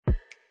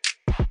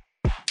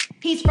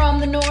He's from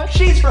the north.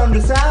 She's from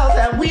the south,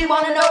 and we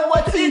want to know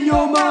what's in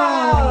your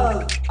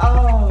mouth.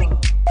 Oh.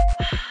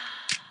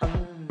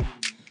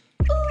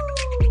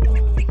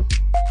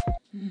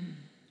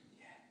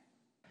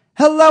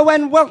 Hello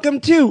and welcome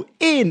to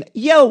In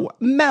Yo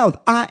Mouth.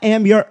 I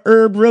am your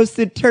herb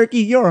roasted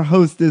turkey, your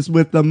hostess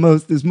with the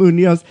mostest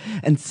Munoz.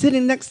 And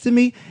sitting next to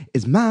me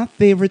is my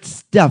favorite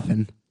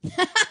stuffing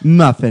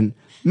muffin,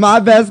 my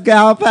best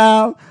gal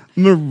pal,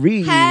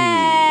 Marie.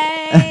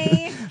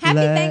 Hey! Happy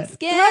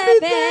Thanksgiving! Happy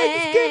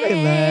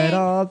Thanksgiving! Let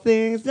all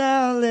things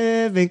now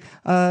living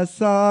a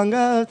song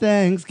of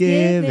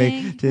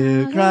thanksgiving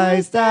to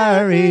Christ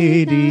our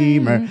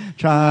Redeemer,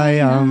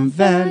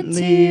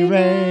 triumphantly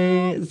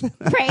raised.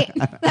 Great.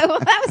 That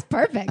was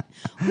perfect.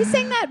 We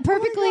sang that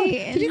perfectly.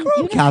 Did you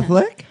grow up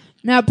Catholic?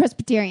 No,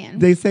 Presbyterian.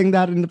 They sang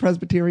that in the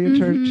Presbyterian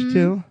church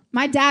too?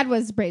 My dad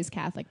was raised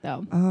Catholic,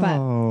 though. Oh.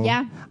 But,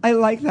 yeah. I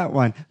like that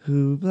one.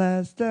 Who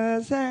blessed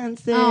us and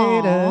saved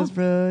us,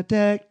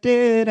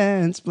 protected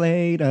and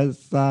splayed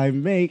us.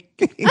 I'm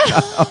making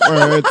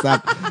words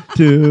up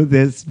to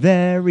this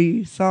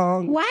very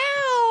song. Wow.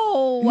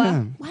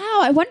 Yeah. Wow.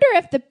 I wonder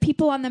if the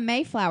people on the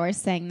Mayflower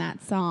sang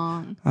that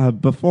song.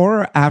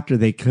 Before or after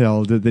they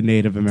killed the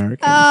Native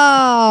Americans?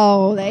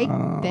 Oh,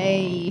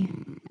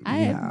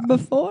 Yeah.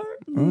 Before?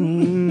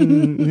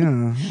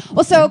 Yeah.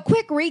 Well, so a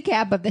quick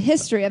recap of the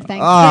history of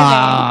Thanksgiving.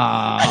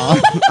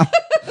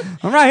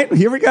 All right,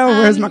 here we go.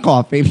 Where's my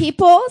coffee?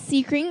 People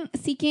seeking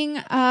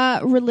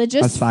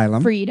religious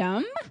Asylum.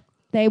 freedom.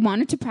 They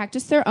wanted to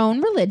practice their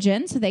own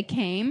religion, so they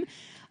came.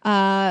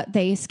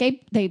 They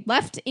escaped. They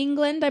left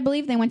England, I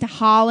believe. They went to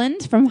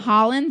Holland. From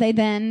Holland, they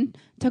then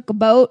took a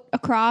boat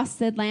across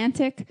the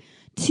Atlantic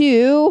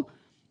to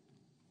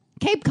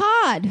Cape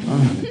Cod.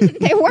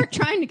 They weren't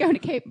trying to go to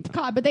Cape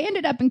Cod, but they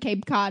ended up in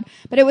Cape Cod.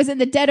 But it was in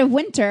the dead of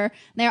winter.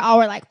 They all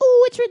were like,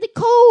 "Oh, it's really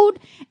cold,"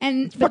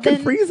 and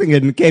Fucking freezing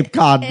in Cape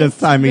Cod this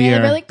time of really,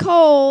 year. really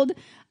cold.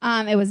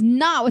 It was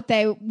not what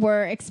they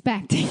were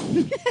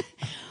expecting.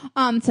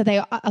 So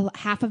they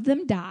half of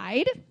them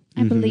died,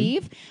 I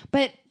believe,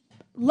 but.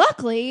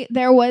 Luckily,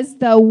 there was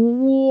the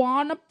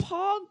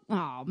Wampanoag.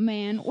 Oh,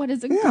 man. What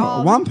is it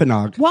called?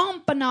 Wampanoag.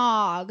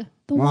 Wampanoag.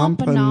 The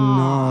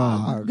Wampanoag.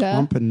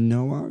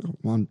 Wampanoag.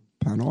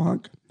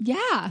 Wampanoag?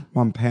 Yeah.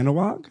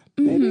 Wampanoag,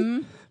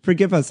 maybe?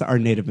 Forgive us, our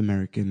Native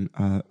American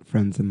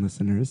friends and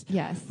listeners.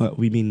 Yes. But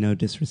we mean no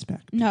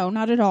disrespect. No,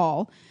 not at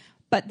all.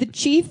 But the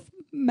chief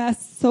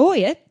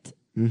Massasoit,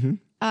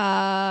 the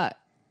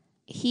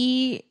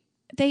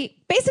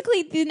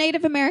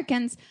Native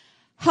Americans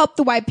helped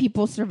the white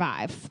people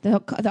survive.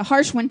 The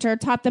harsh winter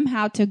taught them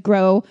how to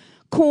grow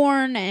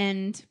corn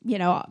and,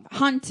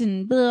 hunt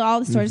and all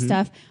this sort of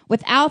stuff.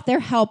 Without their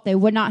help, they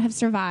would not have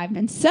survived.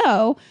 And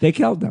so... They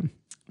killed them.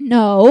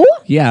 No.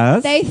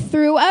 Yes. They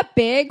threw a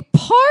big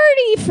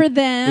party for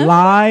them.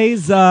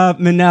 Liza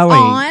Minnelli.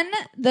 On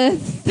the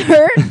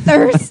third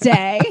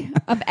Thursday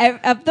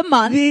of the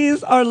month.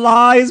 These are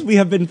lies we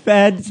have been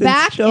fed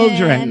since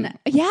children.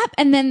 Yep.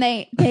 And then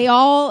they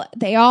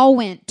all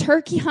went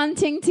turkey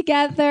hunting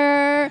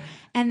together.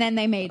 And then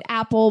they made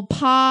apple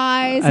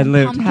pies. And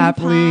lived pumpkin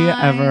happily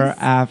pies. ever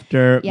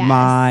after. Yes.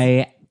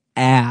 My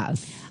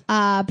ass.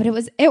 But it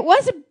was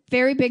a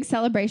very big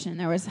celebration.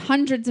 There was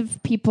hundreds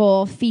of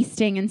people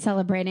feasting and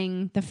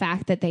celebrating the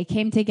fact that they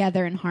came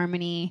together in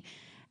harmony.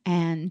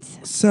 And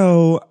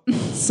so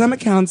some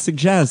accounts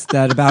suggest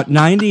that about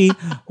 90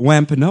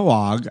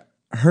 Wampanoag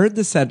heard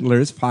the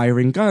settlers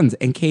firing guns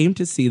and came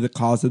to see the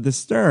cause of the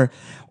stir,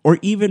 or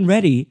even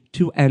ready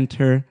to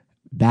enter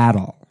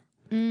battle.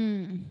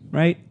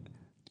 Right?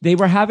 They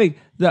were having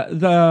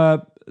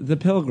the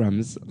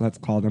pilgrims, let's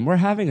call them, were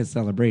having a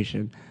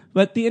celebration.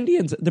 But the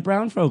Indians, the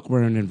brown folk,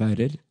 weren't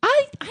invited.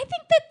 I think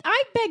that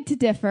I beg to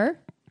differ.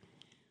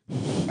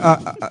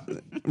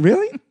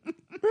 Really?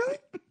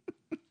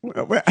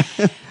 Really?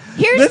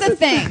 Here's the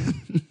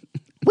thing.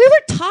 We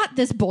were taught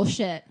this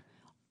bullshit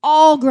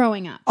all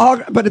growing up.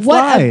 But it's what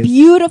lies. A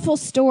beautiful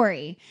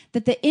story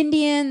that the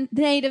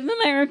Native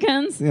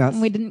Americans, yes.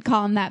 we didn't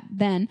call them that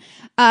then,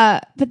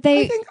 but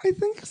they... I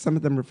think some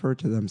of them refer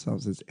to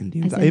themselves as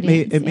Indians. As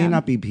Indians, it may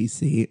not be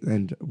PC,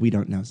 and we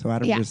don't know, so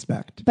out of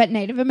respect. But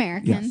Native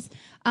Americans.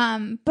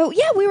 Yes. But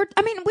yeah, we were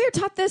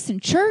taught this in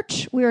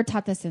church. We were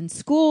taught this in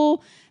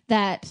school,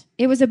 that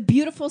it was a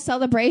beautiful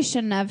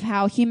celebration of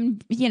how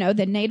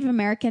the Native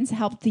Americans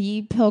helped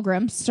the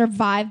pilgrims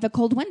survive the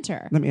cold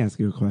winter. Let me ask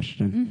you a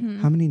question.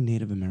 How many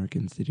Native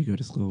Americans did you go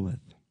to school with?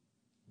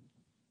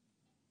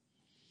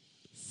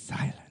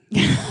 Silence.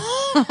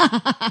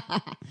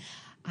 I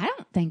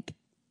don't think...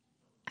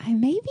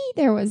 maybe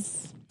there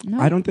was... No.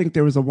 I don't think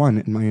there was a one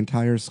in my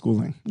entire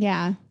schooling.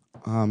 Yeah.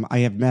 I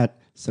have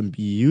met some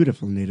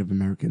beautiful Native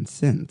Americans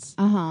since.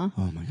 Uh-huh.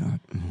 Oh, my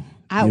God.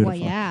 Well,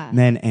 yeah.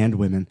 Men and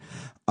women.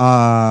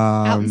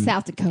 Out in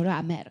South Dakota,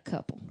 I met a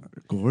couple.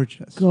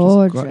 Gorgeous.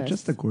 Gorgeous.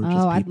 Just a gorgeous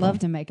Oh, I'd people. love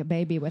to make a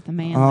baby with a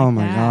man Oh, like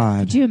my that. God.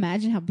 Could you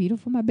imagine how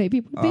beautiful my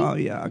baby would be? Oh,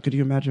 yeah. Could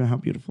you imagine how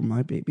beautiful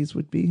my babies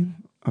would be?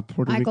 A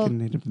Puerto Michael, Rican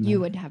Native American. you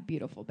would have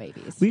beautiful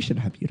babies. We should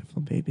have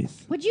beautiful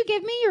babies. Would you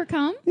give me your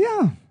cum?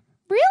 Yeah.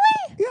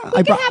 Really? Yeah.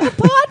 We can have a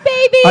pod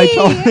baby.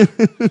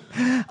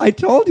 I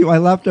told you I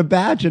left a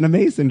batch in a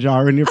mason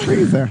jar in your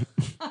freezer.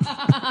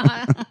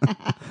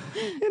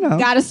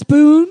 Got a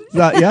spoon?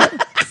 So, yeah.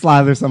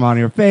 Slather some on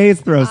your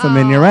face, throw some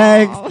in your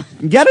eggs.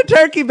 Get a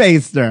turkey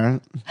baster.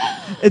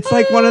 It's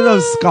like one of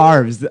those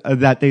scarves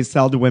that they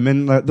sell to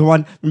women. The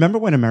one, remember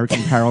when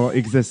American Apparel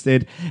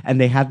existed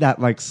and they had that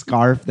like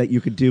scarf that you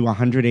could do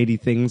 180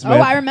 things with? Oh,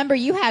 I remember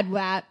you had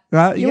that.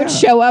 You would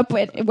show up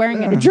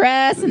wearing a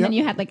dress and then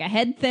you had like a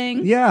head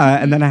thing.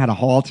 Yeah, and then I had a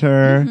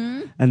halter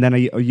and then I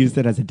used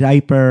it as a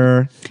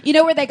diaper. You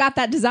know where they got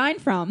that design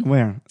from?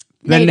 Where?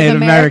 The Native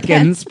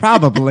Americans,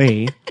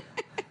 probably.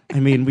 I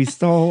mean, we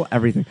stole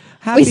everything.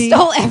 We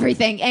stole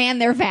everything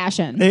and their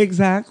fashion.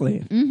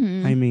 Exactly.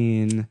 I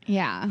mean,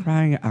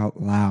 crying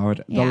out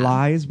loud. The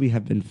lies we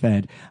have been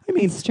fed. I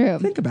mean, it's true.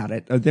 Think about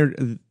it. There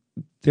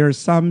are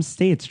some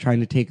states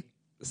trying to take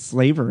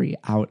slavery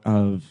out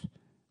of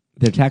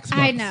their textbooks.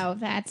 I know.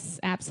 That's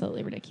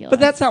absolutely ridiculous. But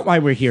that's not why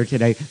we're here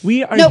today.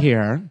 We are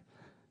here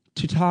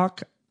to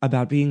talk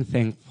about being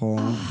thankful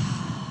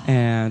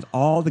and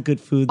all the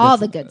good food. All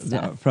the good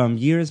stuff. From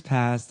years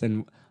past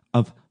and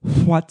of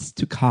what's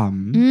to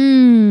come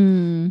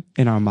in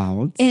our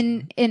mouths.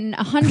 In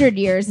 100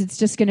 years, it's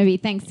just going to be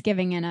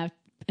Thanksgiving in a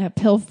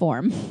pill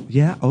form.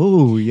 Yeah.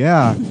 Oh,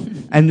 yeah.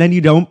 And then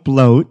you don't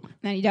bloat.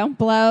 Then you don't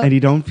bloat. And you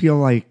don't feel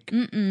like,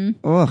 no,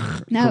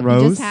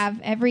 gross. You just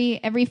have every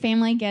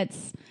family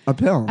gets a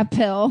pill.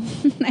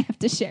 They have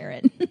to share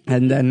it.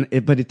 And then,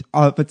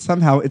 but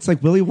somehow it's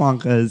like Willy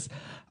Wonka's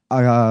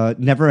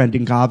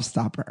never-ending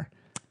gobstopper.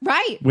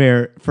 Right.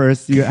 Where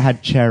first you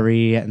had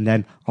cherry and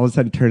then all of a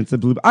sudden it turns to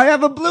blue. I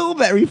have a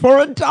blueberry for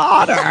a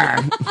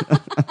daughter.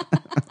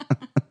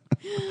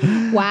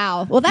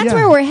 Wow. Well, that's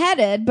where we're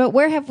headed, but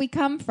where have we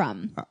come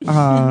from?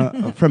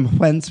 From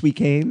whence we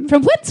came.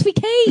 From whence we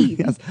came.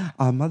 Yes.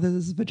 Our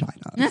mother's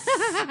vaginas.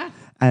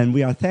 And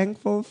we are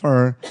thankful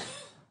for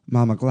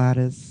Mama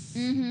Gladys.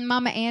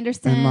 Mama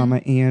Anderson. And Mama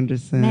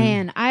Anderson.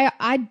 Man,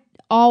 I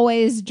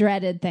always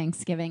dreaded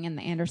Thanksgiving in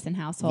the Anderson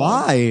household.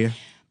 Why?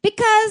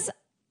 Because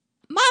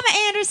Mama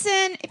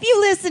Anderson, if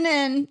you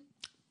listening,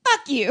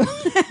 fuck you.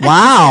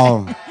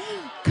 Wow.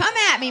 Come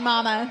at me,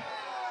 Mama.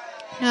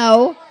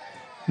 No.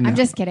 I'm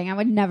just kidding. I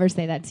would never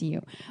say that to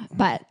you.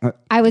 But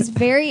I was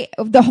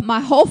my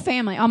whole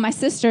family, all my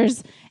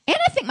sisters, and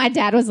I think my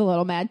dad was a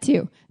little mad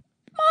too.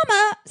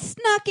 Mama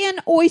snuck in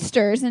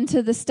oysters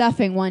into the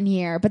stuffing one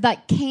year, but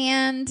like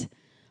canned,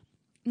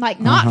 like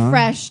not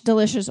fresh,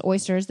 delicious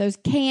oysters. Those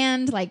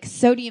canned, like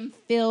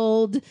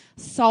sodium-filled,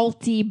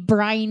 salty,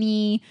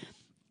 briny,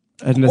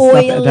 and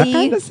oily. That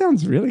kind of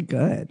sounds really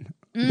good.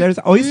 There's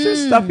oyster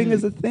stuffing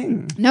is a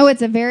thing. No,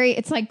 it's a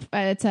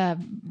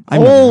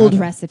old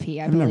recipe.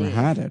 I've never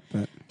had it,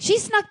 but she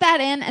snuck that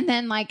in, and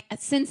then like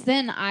since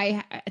then,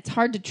 it's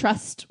hard to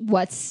trust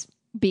what's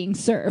being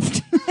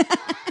served.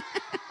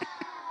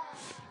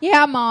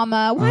 Yeah,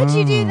 Mama, why'd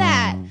you do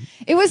that?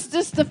 It was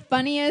just the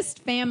funniest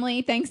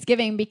family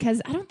Thanksgiving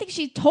because I don't think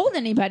she told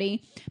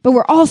anybody, but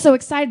we're all so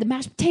excited. The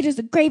mashed potatoes,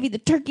 the gravy, the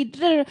turkey,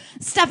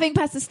 stuffing,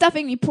 past the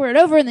stuffing. You pour it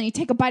over and then you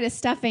take a bite of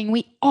stuffing.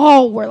 We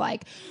all were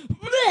like,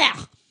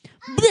 bleh,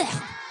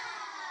 bleh,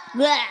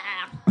 bleh.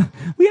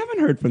 We haven't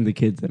heard from the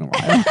kids in a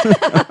while.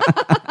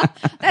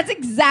 That's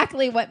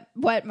exactly what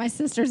my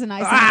sisters and I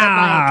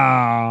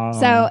sounded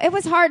like. So it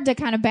was hard to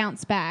kind of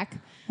bounce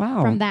back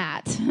from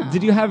that.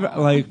 Did you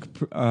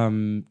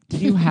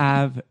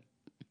have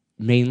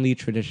mainly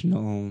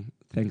traditional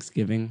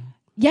Thanksgiving?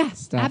 Yes,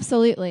 stuff?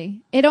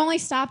 Absolutely. It only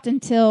stopped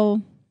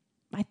until,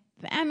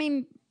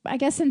 I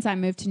guess since I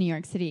moved to New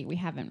York City, we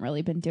haven't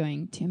really been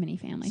doing too many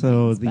family things.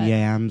 So the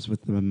yams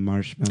with the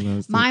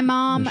marshmallows. My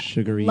mom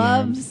sugary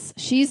loves,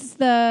 yams.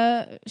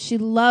 she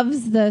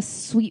loves the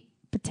sweet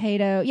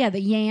potato. Yeah, the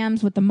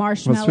yams with the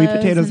marshmallows. Well, sweet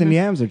potatoes and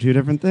yams are two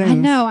different things. I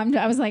know.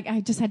 I was like, I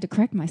just had to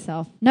correct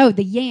myself. No,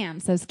 the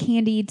yams, those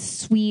candied,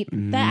 sweet.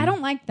 I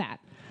don't like that.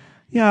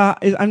 Yeah,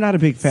 I'm not a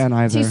big fan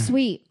either. Too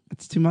sweet.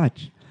 It's too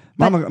much.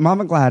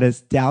 Mama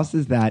Gladys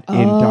douses that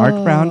in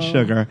dark brown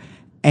sugar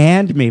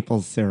and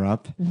maple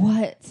syrup.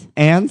 What?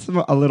 And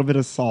a little bit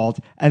of salt,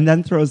 and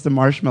then throws the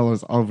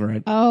marshmallows over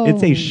it. Oh.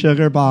 It's a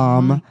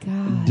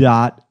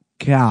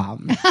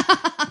sugarbomb.com.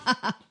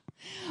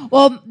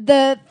 Well,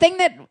 the thing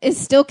that is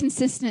still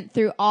consistent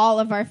through all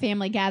of our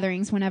family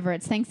gatherings, whenever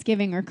it's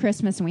Thanksgiving or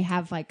Christmas, and we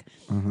have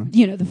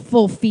the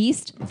full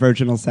feast.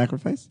 Virginal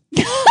sacrifice?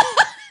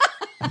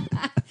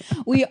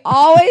 We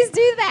always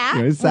do that.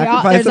 You always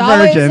sacrifice a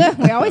virgin.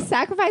 We always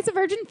sacrifice a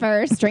virgin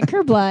first, drink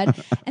her blood,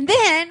 and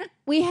then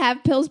we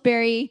have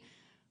Pillsbury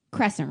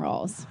crescent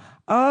rolls.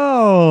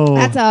 Oh,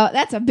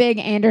 that's a big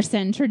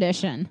Anderson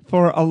tradition.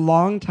 For a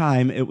long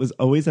time, it was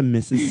always a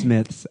Mrs.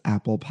 Smith's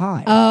apple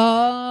pie.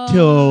 Oh,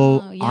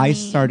 till yummy. I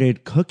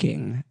started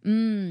cooking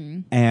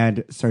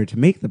and started to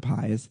make the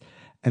pies,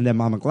 and then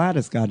Mama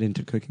Gladys got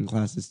into cooking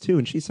classes too,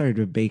 and she started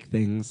to bake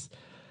things.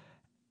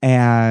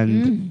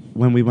 And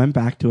when we went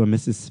back to a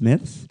Mrs.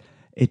 Smith's,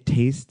 it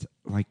tastes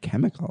like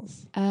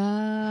chemicals.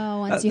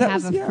 Oh, once you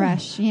have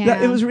fresh,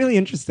 it was really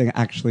interesting,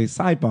 actually.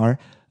 Sidebar.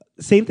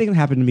 Same thing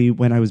happened to me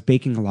when I was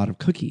baking a lot of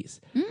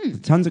cookies.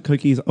 tons of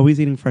cookies, always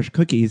eating fresh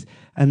cookies.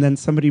 And then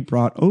somebody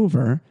brought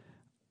over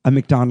a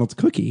McDonald's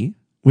cookie,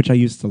 which I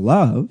used to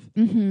love.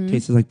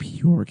 Tasted like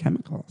pure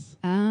chemicals.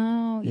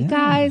 Oh, you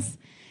guys.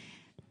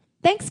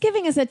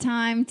 Thanksgiving is a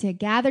time to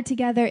gather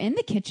together in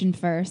the kitchen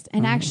first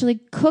and actually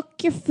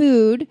cook your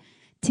food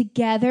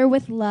together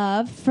with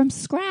love from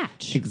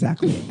scratch.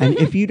 Exactly. And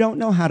if you don't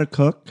know how to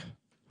cook,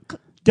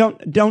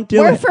 don't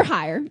do Or it. for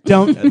hire.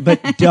 Don't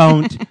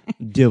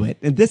do it.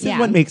 And this is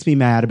what makes me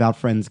mad about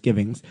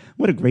Friendsgivings.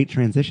 What a great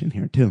transition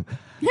here, too.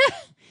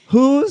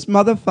 Whose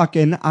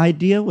motherfucking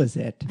idea was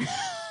it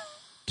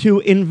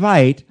to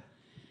invite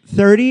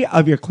 30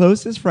 of your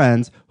closest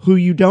friends who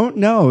you don't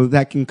know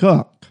that can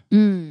cook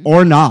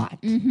or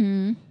not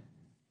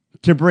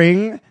to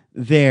bring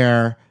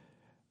their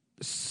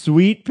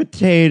sweet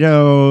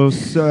potato,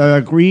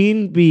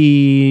 green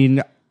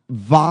bean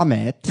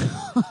vomit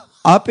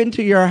up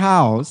into your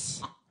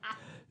house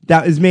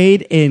that is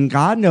made in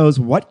God knows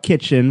what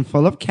kitchen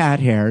full of cat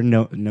hair.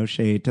 No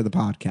shade to the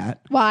podcat.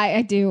 Why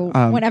I do.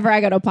 Whenever I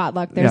go to a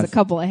potluck, there's a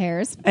couple of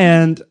hairs.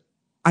 And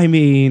I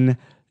mean,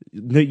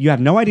 you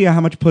have no idea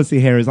how much pussy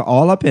hair is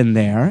all up in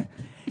there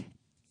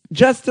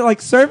just to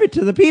like serve it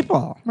to the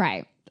people.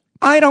 Right.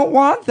 I don't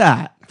want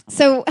that.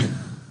 So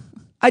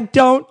I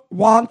don't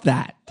want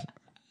that.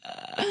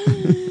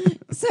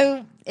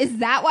 So is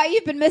that why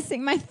you've been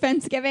missing my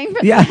Friendsgiving?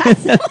 Yeah.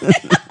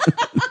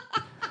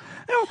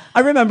 I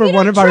remember We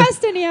one don't of our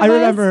trust any of I us.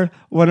 remember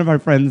one of our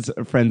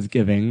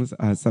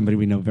friendsgivings, somebody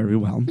we know very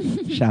well.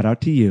 Shout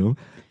out to you.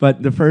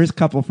 But the first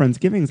couple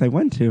Friendsgivings I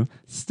went to,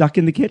 stuck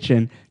in the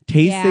kitchen,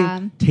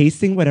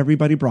 tasting what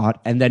everybody brought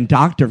and then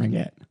doctoring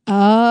it.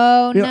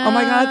 Oh, You no. know, oh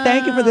my God,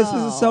 thank you for this.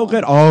 This is so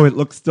good. Oh, it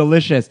looks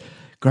delicious.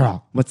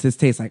 Girl, what's this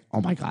taste like?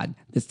 Oh my God,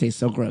 this tastes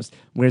so gross.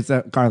 Where's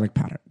the garlic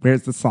powder?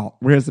 Where's the salt?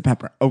 Where's the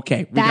pepper?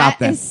 Okay, we got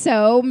That this. is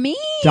so mean.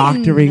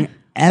 Doctoring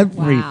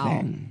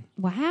everything.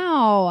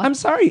 Wow. I'm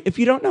sorry. If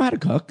you don't know how to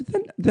cook,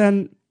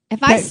 then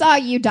If I saw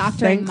you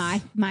doctoring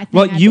thanks. my thing,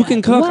 well, I'd you be can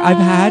like, cook. "What?"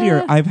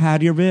 I've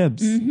had your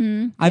ribs.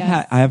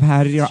 I've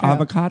had your True.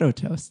 avocado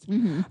toast.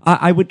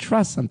 I would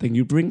trust something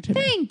you bring to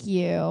me. Thank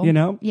you. You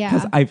know, Yeah.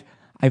 because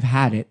I've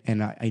had it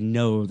and I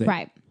know that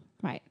Right.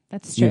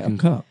 That's true. you can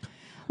cook.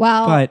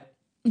 Well, But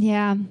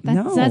yeah,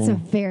 No. that's a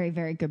very,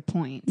 very good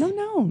point.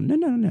 no.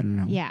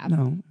 Yeah.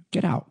 No,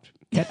 get out.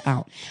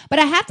 But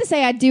I have to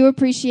say, I do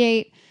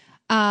appreciate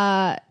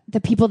the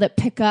people that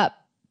pick up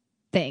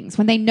things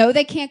when they know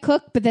they can't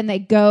cook, but then they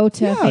go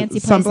to a fancy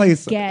place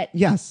someplace. and get,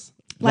 Yes.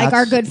 like That's-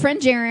 our good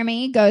friend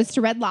Jeremy goes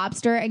to Red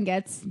Lobster and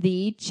gets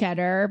the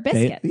cheddar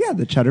biscuits.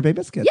 the Cheddar Bay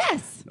biscuits.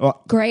 Yes.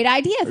 Well, Great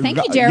idea. Thank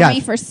you, Yes. Jeremy,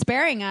 for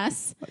sparing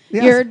us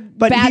yes. your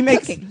But bad he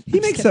makes cooking. he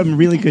makes some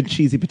really good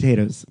cheesy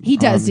potatoes. He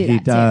does do He that,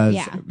 too. does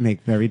Yeah.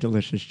 make very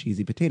delicious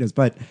cheesy potatoes.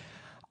 But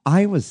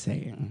I was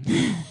saying,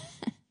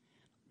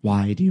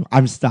 why do you?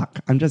 I'm stuck.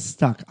 I'm just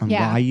stuck on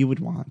Yeah. why you would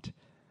want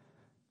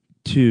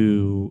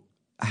to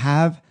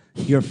have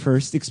your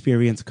first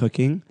experience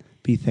cooking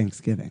be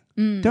Thanksgiving.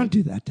 Don't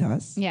do that to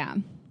us. Yeah.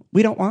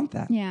 We don't want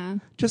that. Yeah.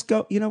 Just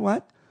go, you know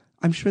what?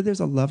 I'm sure there's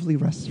a lovely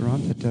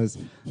restaurant that does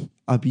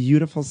a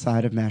beautiful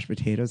side of mashed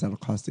potatoes that'll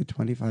cost you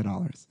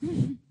 $25.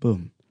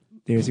 Boom.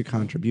 There's your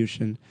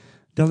contribution.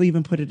 They'll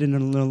even put it in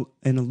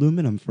an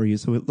aluminum for you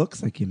so it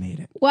looks like you made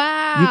it.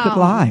 Wow. You could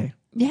lie.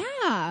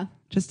 Yeah.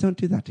 Just don't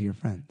do that to your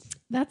friends.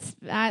 That's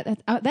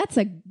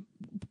a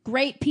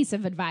great piece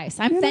of advice.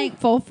 I'm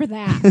thankful for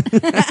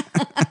that.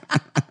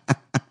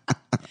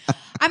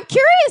 I'm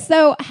curious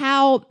though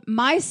how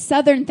my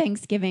Southern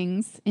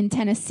Thanksgivings in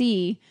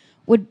Tennessee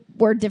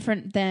were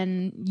different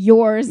than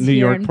yours New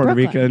here York, in Puerto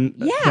Brooklyn.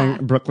 Rican, Yeah.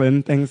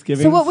 Brooklyn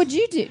Thanksgiving. So what would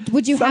you do?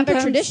 Would you have a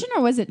Sometimes- tradition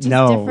or was it just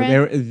No,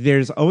 different?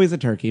 there's always a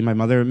turkey. My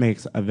mother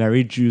makes a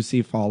very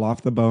juicy, fall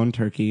off the bone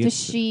turkey. Does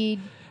she?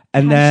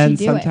 And how then does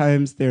she do it?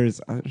 sometimes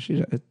there's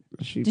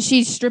she Does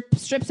she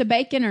strips of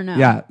bacon or no?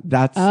 yeah,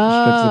 that's strips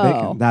of Oh.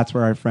 bacon. That's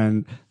where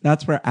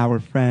our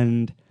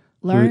friend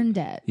Learned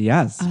it.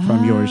 Yes,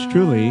 from yours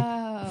truly,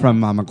 from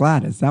Mama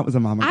Gladys. That was a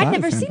Mama Gladys. I've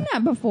never Santa. seen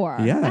that before.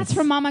 Yes. That's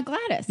from Mama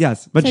Gladys.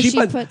 Yes, but So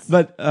she puts.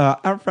 but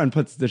our friend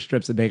puts the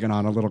strips of bacon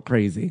on a little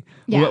crazy.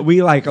 Yeah.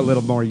 We like a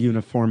little more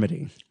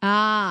uniformity.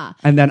 Ah.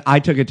 And then I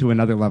took it to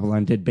another level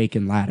and did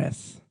bacon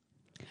lattice.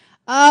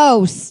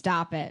 Oh,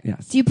 stop it.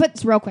 Yes. Do you put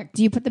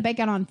the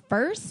bacon on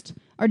first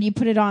or do you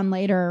put it on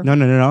later?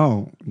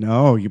 No.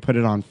 You put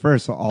it on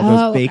first, so all Oh, those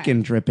okay.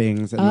 bacon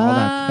drippings and all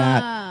that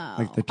fat,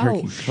 like the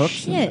turkey cooks.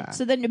 Shit. In that.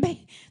 So then the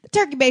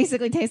turkey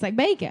basically tastes like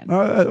bacon.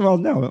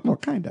 Well,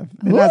 kind of.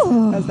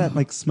 It has that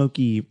like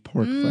smoky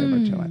pork flavor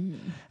to it.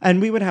 And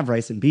we would have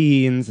rice and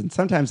beans, and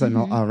sometimes a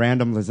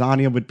random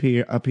lasagna would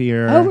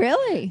appear. Oh,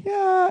 really?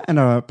 Yeah, and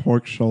a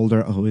pork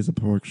shoulder. Always a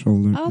pork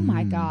shoulder. Oh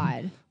my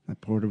God. My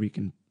Puerto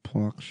Rican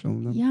pork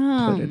shoulder.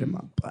 Yum. Put it in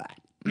my butt.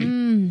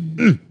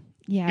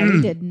 Yeah,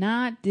 we did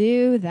not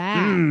do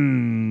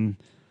that.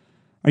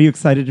 Are you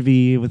excited to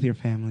be with your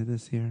family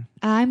this year?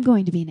 I'm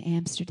going to be in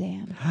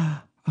Amsterdam.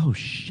 Oh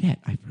shit!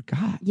 I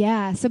forgot.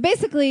 Yeah. So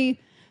basically,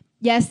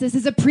 Yes, this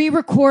is a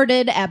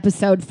pre-recorded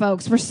episode,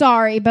 folks. We're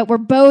sorry, but we're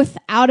both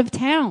out of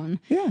town.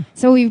 Yeah.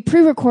 So we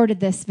pre-recorded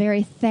this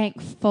very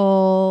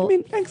thankful. I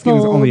mean,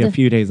 Thanksgiving's only a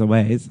few days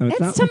away, so it's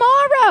not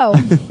tomorrow.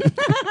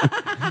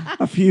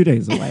 a few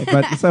days away.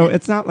 But so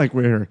it's not like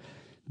we're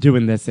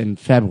doing this in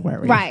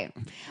February. Right.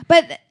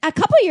 But a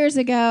couple years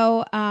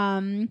ago,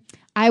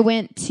 I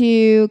went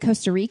to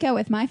Costa Rica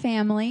with my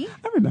family.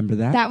 I remember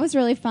that. That was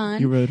really fun.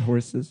 You rode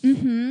horses.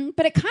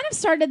 But it kind of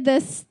started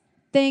this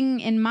thing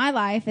in my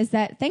life is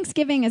that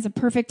Thanksgiving is a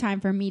perfect time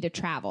for me to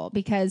travel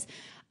because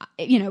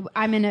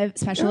I'm in a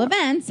special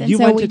events and you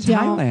so went we to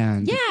don't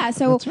Thailand. Yeah,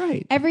 so that's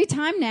right. Every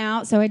time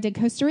now, so I did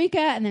Costa Rica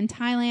and then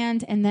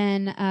Thailand and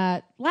then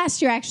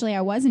last year actually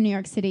I was in New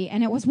York City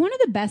and it was one of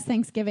the best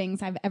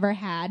Thanksgivings I've ever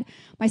had.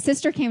 My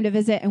sister came to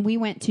visit and we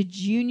went to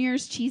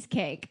Junior's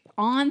Cheesecake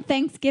on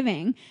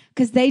Thanksgiving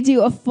because they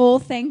do a full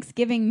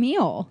Thanksgiving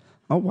meal.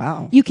 Oh,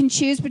 wow. You can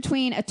choose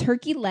between a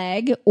turkey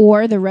leg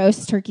or the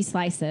roast turkey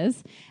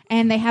slices,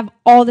 and they have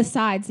all the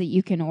sides that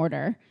you can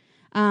order.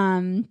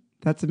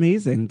 That's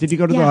amazing. Did you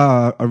go to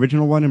the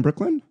original one in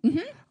Brooklyn?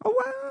 Mm-hmm. Oh,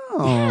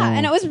 wow. Yeah,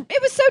 and it was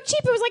so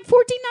cheap. It was like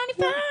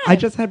 $14.95. I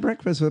just had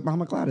breakfast with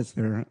Mama Gladys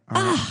there.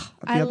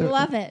 I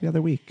love it. The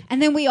other week. And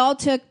then we all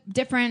took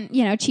different,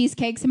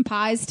 cheesecakes and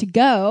pies to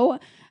go,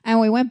 and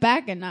we went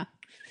back and I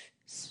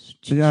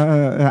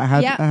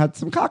had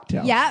some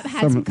cocktails. Yeah,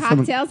 had some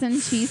cocktails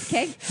and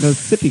cheesecake. Those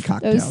sippy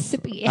cocktails.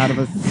 Out of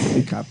a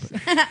sippy cup.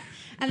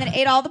 And then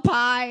ate all the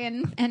pie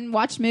and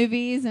watched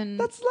movies. And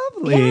that's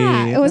lovely.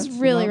 Yeah, it was That's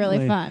really, lovely.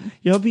 really fun.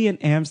 You'll be in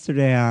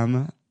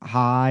Amsterdam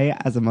high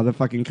as a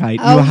motherfucking kite.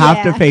 Oh, you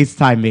have to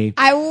FaceTime me.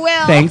 I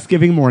will.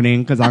 Thanksgiving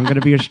morning because I'm going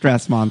to be a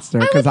stress monster.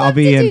 Because I'll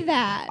be in. Do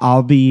that.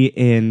 I'll be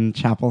in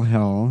Chapel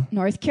Hill,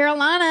 North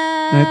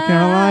Carolina. North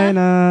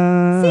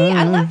Carolina. See,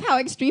 I love how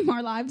extreme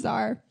our lives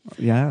are.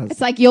 Yes.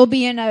 It's like you'll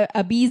be in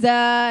Ibiza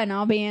and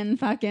I'll be in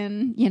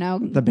fucking,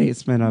 the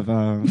basement of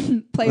a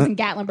place in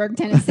Gatlinburg,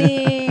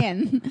 Tennessee,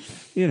 and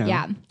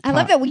yeah. I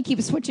love that we keep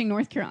switching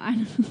North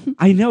Carolina.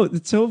 I know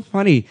it's so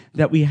funny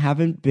that we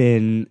haven't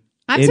been.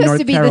 I'm in supposed North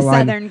to be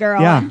Carolina. the Southern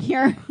girl. Yeah. And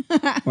you're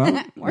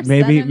well, more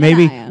maybe Southern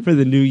than I am. for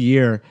the new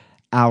year,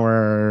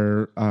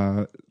 our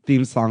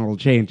theme song will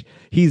change.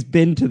 He's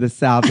been to the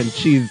South and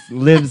she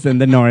lives in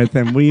the North,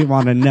 and we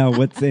want to know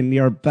what's in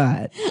your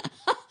butt.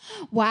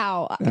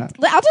 Wow. Yeah.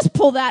 I'll just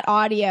pull that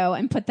audio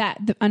and put that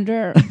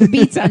under the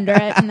beats under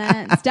it, and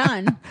then it's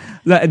done.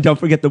 And don't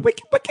forget the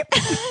wicked.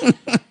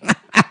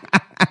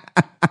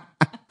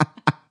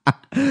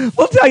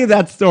 We'll tell you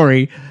that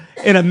story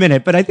in a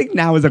minute, but I think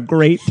now is a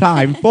great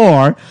time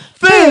for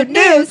Food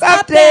News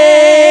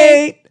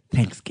Update,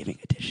 Thanksgiving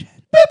edition.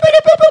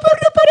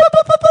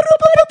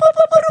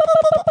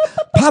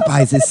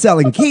 Popeyes is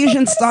selling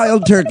Cajun-style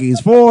turkeys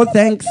for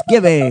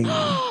Thanksgiving.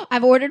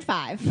 I've ordered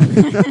 5.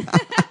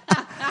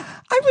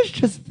 I was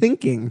just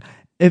thinking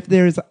if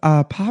there's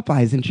a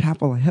Popeyes in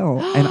Chapel Hill,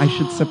 and I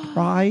should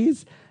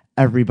surprise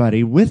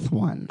everybody with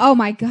one. Oh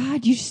my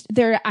God!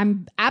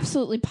 I'm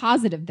absolutely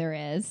positive there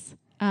is.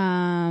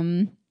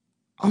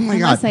 Oh my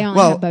unless God! they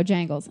only have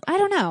Bojangles. I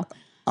don't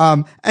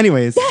know.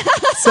 Anyways,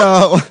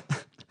 so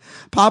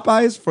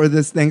Popeyes for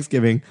this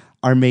Thanksgiving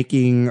are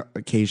making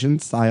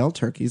Cajun-style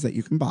turkeys that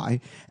you can buy,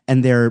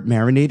 and they're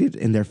marinated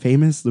in their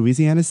famous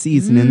Louisiana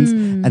seasonings,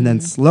 and then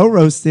slow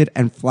roasted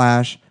and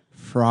flash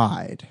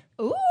fried.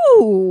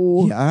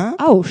 Ooh! Yeah.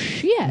 Oh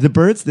shit! The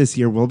birds this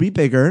year will be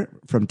bigger,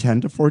 from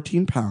 10 to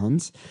 14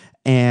 pounds,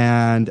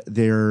 and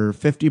they're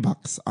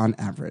 $50 on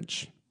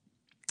average.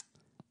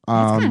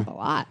 That's kind of a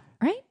lot,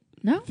 right?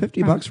 No,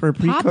 $50 for a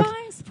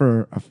pre-cooked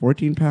for a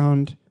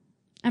 14-pound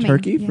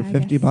turkey for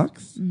 $50.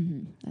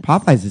 Mm-hmm.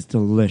 Popeyes is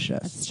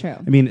delicious. That's true.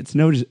 I mean, it's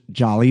no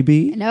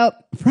Jollibee. Nope,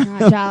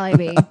 not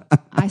Jollibee.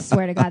 I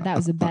swear to God, that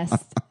was the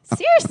best.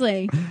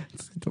 Seriously,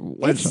 it's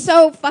delicious. It's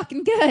so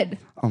fucking good.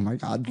 Oh my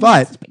God!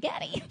 But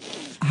spaghetti.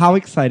 How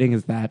exciting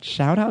is that?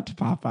 Shout out to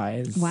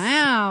Popeyes!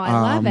 Wow, I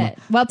love it.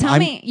 Well, tell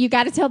me, you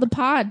got to tell the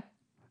pod.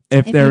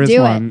 If there is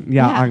one,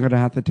 yeah, I'm going to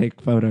have to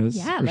take photos.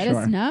 Yeah, let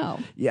us know.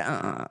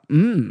 Yeah.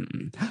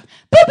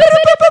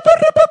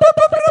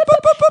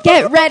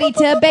 Get ready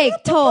to bake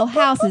Toll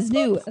House's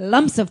new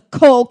lumps of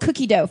coal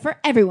cookie dough for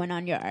everyone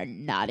on your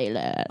naughty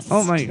list.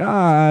 Oh my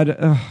God.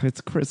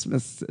 It's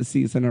Christmas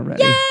season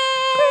already. Yay!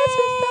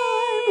 Christmas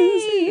time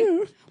is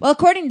here. Well,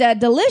 according to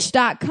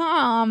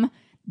Delish.com,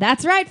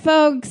 that's right,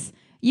 folks.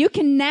 You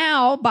can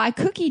now buy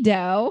cookie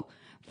dough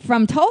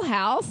from Toll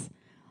House.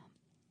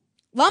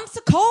 Lumps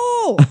of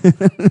coal.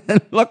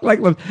 Look like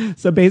lumps.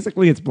 So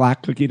basically, it's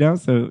black cookie dough.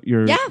 So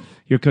your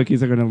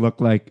cookies are going to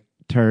look like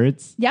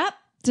turds. Yep,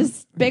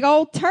 just big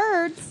old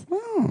turds.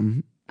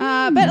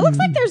 But it looks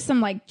like there's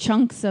some like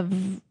chunks of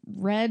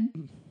red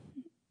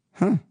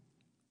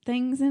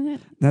things in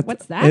it.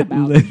 What's that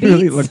about? It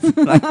literally looks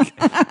like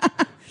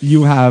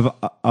you have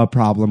a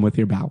problem with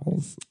your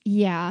bowels.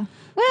 Yeah.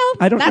 Well,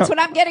 that's what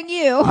I'm getting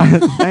you.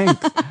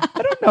 Thanks.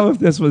 I don't know if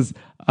this was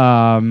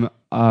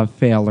a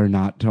fail or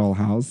not, Toll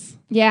House.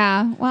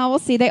 Yeah. Well, we'll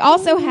see. They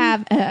also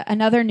have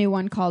another new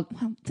one called,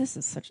 well, this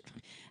is such,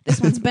 This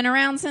one's been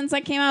around since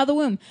I came out of the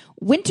womb.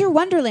 Winter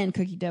Wonderland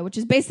cookie dough, which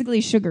is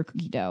basically sugar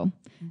cookie dough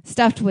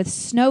stuffed with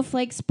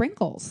snowflake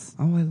sprinkles.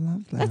 Oh, I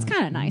love that. That's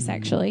kind of nice,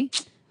 actually.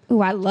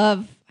 Ooh, I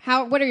love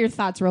what are your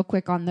thoughts real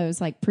quick on those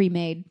like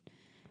pre-made?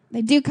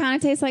 They do kind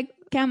of taste like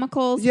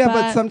chemicals. Yeah,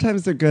 but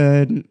sometimes they're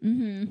good.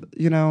 Mm-hmm.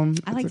 You know,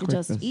 I like to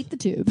just eat the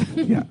tube.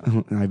 Yeah,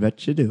 I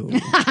bet you do.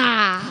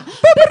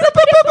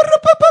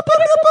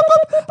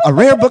 A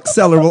rare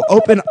bookseller will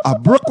open a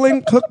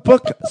Brooklyn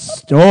cookbook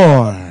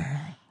store.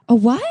 A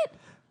what?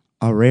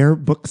 A rare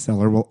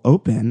bookseller will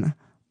open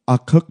a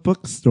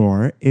cookbook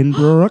store in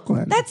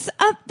Brooklyn. That's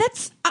I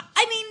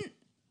mean,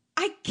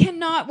 I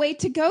cannot wait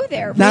to go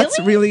there. That's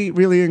really,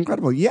 really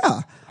incredible.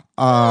 Yeah.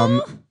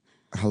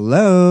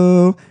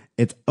 Hello.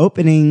 It's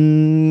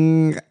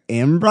opening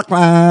in Brooklyn.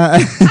 I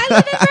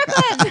live in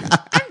Brooklyn.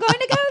 I'm going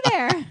to go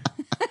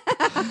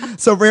there.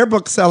 So rare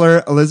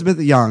bookseller Elizabeth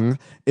Young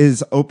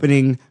is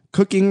opening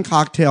Cooking,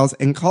 Cocktails,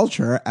 and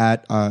Culture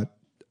at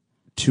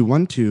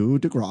 212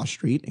 DeGraw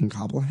Street in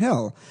Cobble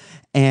Hill.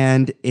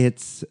 And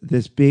it's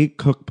this big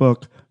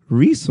cookbook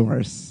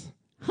resource.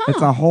 Huh.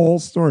 It's a whole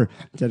store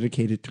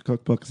dedicated to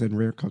cookbooks and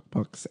rare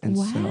cookbooks. And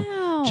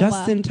so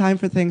just in time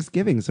for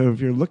Thanksgiving. So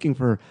if you're looking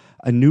for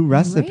a new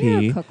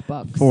recipe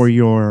for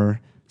your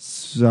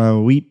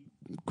sweet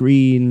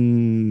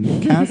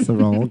green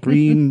casserole,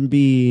 green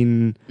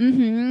bean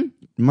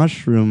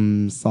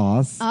mushroom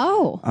sauce.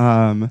 Oh.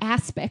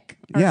 Aspic.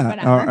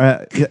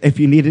 Or if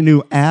you need a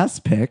new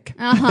aspic.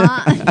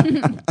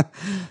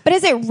 But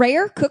is it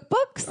rare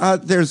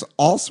cookbooks? There's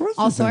all sorts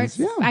of things.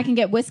 Yeah. I can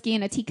get Whiskey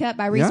in a Teacup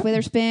by Reese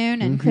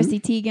Witherspoon and Chrissy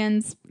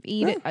Teigen's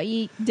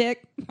Eat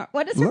Dick.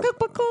 What is her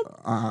cookbook called?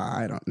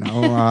 I don't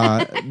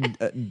know.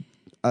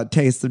 A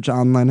Taste of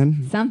John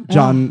Lennon.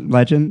 John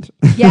Legend.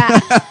 Yeah.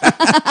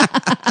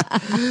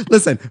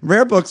 Listen,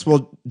 rare books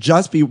will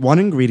just be one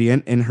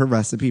ingredient in her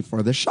recipe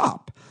for the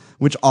shop,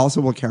 which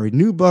also will carry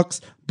new books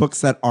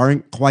that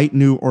aren't quite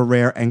new or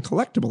rare, and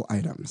collectible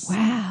items.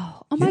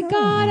 Wow. Oh my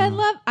God.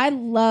 I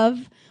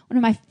love one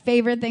of my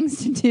favorite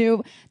things to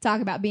do,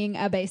 talk about being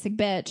a basic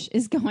bitch,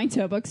 is going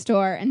to a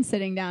bookstore and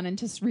sitting down and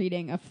just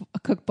reading a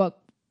cookbook,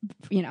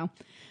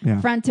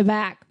 front to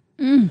back.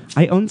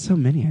 I own so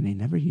many and I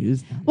never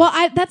use them. Well,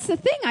 that's the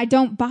thing. I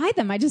don't buy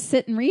them. I just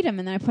sit and read them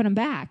and then I put them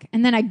back.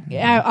 And then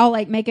I'll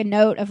like make a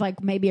note of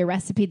like maybe a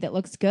recipe that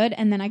looks good,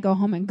 and then I go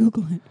home and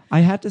Google it.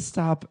 I had to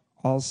stop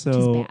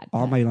also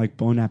all my like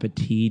Bon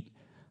Appetit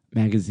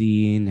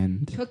magazine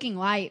and Cooking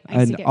Light.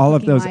 And all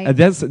of those.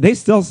 They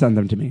still send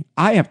them to me.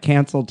 I have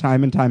canceled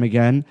time and time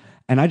again,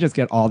 and I just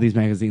get all these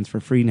magazines for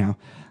free now.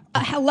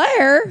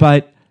 Hello.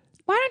 But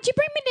why don't you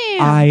bring me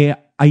down?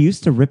 I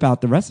used to rip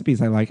out the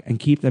recipes I like and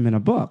keep them in a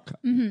book.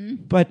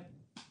 Mm-hmm. But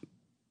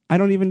I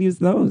don't even use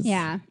those.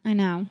 Yeah, I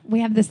know. We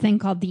have this thing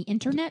called the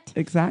internet.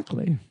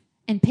 Exactly.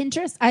 And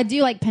Pinterest. I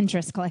do like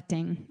Pinterest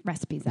collecting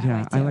recipes that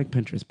way too. I like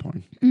Pinterest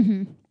porn.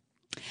 Mm-hmm.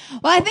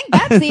 Well, I think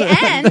that's the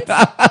end.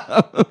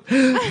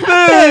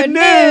 Food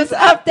News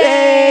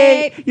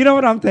Update. You know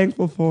what I'm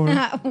thankful for?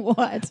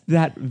 What?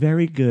 That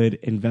very good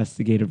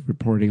investigative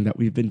reporting that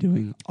we've been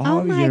doing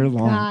all year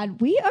long. Oh my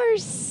God. We are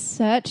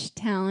such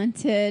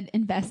talented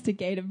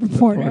investigative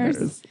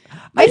reporters.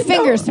 My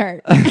fingers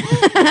hurt.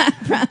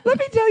 Let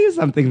me tell you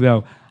something,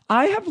 though.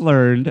 I have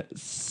learned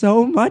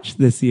so much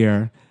this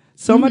year.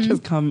 So much has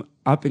come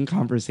up in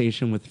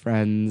conversation with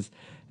friends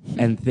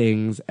and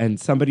things, and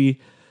somebody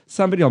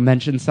will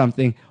mention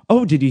something.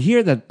 Oh, did you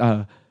hear that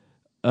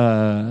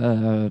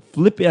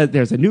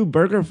there's a new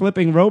burger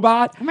flipping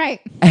robot?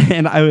 Right.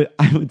 And I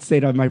would say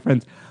to my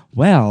friends,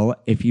 well,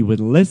 if you would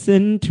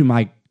listen to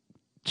my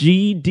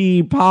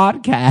GD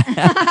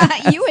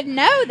podcast, you would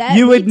know that.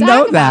 You would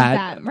know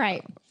that.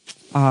 Right.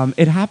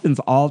 It happens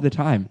all the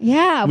time.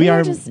 Yeah, we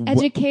are just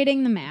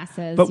educating the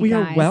masses. But we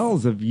are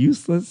wells of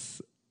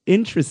useless,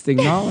 interesting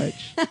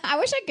knowledge. I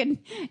wish I could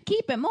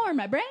keep it more in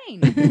my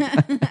brain.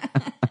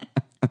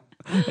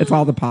 It's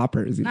all the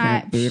poppers. You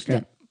can't do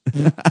it.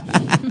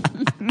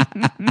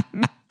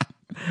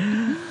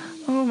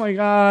 Oh my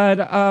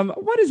God.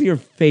 What is your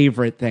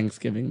favorite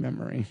Thanksgiving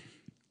memory?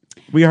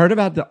 We heard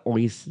about the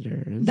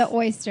oysters. The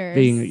oysters.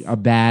 Being a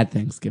bad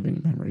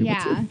Thanksgiving memory. Yeah.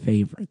 What's your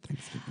favorite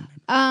Thanksgiving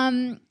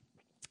memory?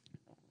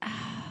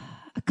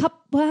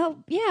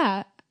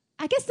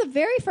 I guess the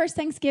very first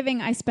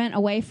Thanksgiving I spent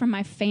away from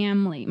my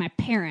family, my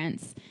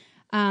parents,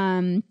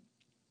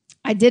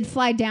 I did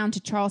fly down to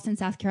Charleston,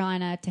 South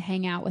Carolina to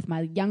hang out with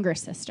my younger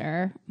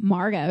sister,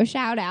 Margot.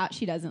 Shout out.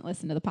 She doesn't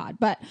listen to the pod.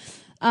 But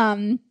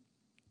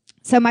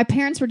so my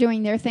parents were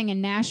doing their thing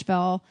in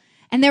Nashville,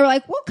 and they were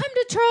like, we'll come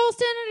to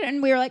Charleston.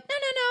 And we were like,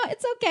 no,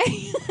 it's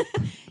okay.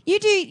 You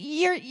do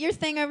your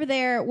thing over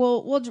there.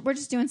 We're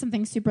just doing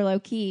something super low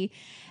key.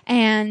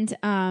 And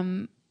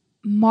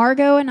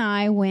Margot and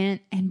I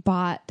went and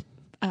bought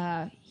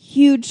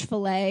huge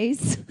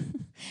fillets.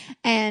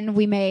 And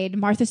we made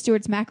Martha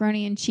Stewart's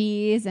macaroni and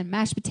cheese and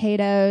mashed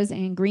potatoes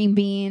and green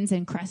beans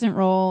and crescent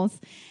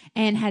rolls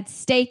and had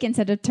steak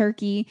instead of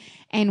turkey.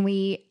 And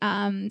we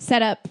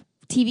set up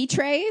TV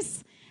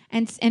trays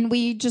and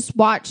we just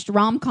watched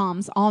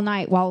rom-coms all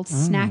night while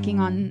snacking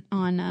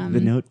on The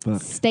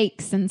Notebook.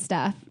 steaks and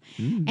stuff.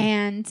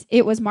 And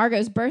it was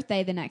Margot's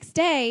birthday the next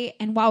day,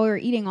 and while we were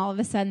eating, all of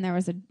a sudden there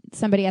was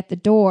somebody at the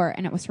door,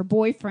 and it was her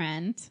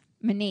boyfriend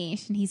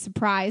Manish, and he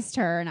surprised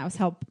her, and I was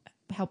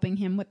helping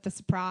him with the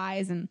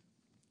surprise, and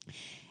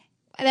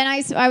then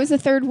I was the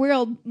third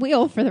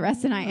wheel for the rest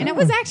of the night, and it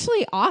was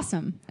actually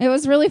awesome. It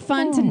was really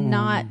fun to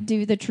not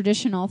do the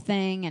traditional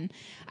thing, and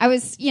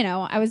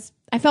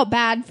I felt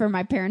bad for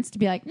my parents to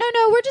be like, no,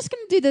 we're just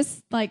going to do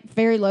this like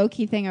very low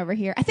key thing over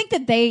here. I think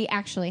that they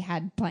actually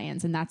had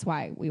plans, and that's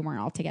why we weren't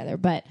all together.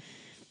 But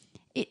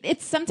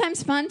it's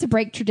sometimes fun to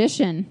break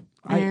tradition,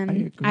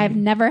 and I've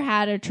never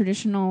had a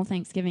traditional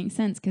Thanksgiving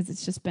since because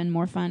it's just been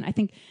more fun. I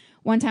think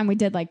one time we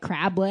did like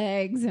crab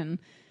legs and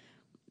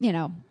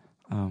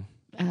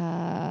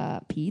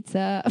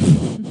pizza.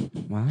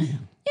 Wow.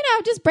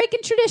 Just breaking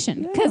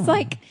tradition. Because,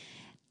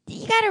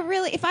 you got to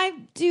really, if I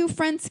do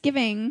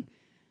Friendsgiving,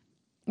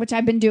 which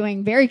I've been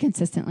doing very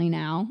consistently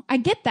now, I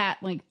get that,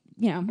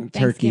 Thanksgiving.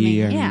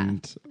 Turkey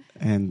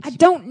and I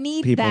don't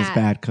need people's that.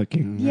 bad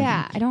cooking.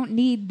 Yeah, I don't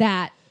need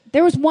that.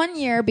 There was one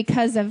year,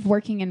 because of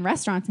working in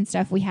restaurants and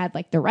stuff, we had,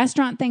 the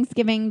restaurant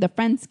Thanksgiving, the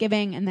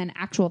Friendsgiving, and then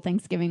actual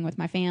Thanksgiving with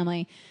my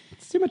family.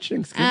 It's too much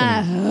Thanksgiving.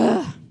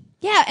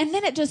 Yeah, and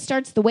then it just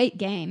starts the weight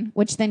gain,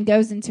 which then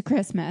goes into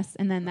Christmas,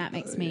 and then that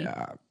makes me...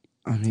 Yeah.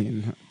 I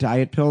mean,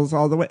 diet pills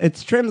all the way.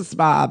 It's Trim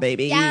Spa,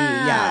 baby.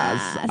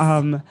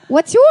 Yes.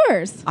 What's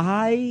yours?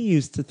 I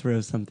used to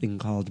throw something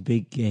called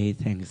Big Gay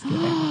Thanksgiving.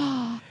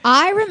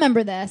 I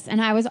remember this,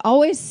 and I was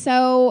always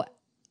so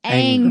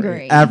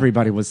angry.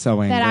 Everybody was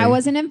so angry. That I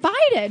wasn't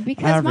invited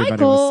because Everybody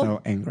Michael... was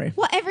so angry.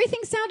 Well, everything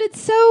sounded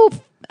so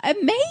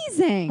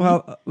amazing.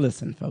 Well,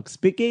 listen, folks.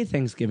 Big Gay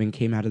Thanksgiving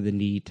came out of the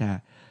need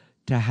to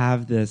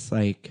have this,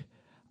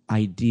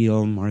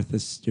 ideal Martha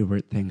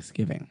Stewart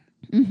Thanksgiving.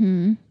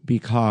 Mm-hmm.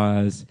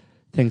 Because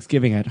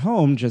Thanksgiving at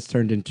home just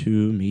turned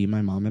into me,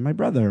 my mom, and my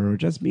brother, or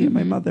just me and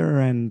my mother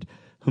and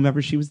whomever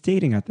she was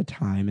dating at the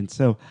time. And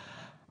so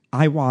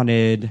I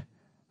wanted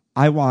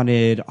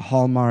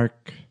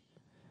Hallmark.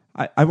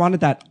 I wanted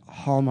that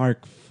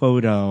Hallmark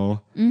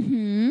photo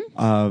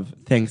of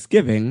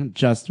Thanksgiving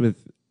just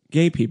with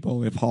gay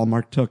people. If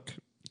Hallmark took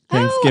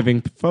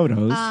Thanksgiving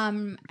photos.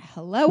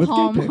 Hello,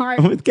 Hallmark.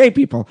 With gay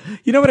people.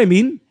 You know what I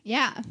mean?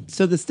 Yeah.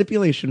 So the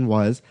stipulation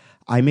was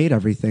I made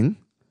everything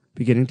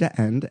beginning to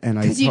end, and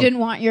because you didn't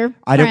want your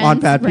I didn't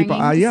want bad people.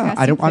 I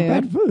don't want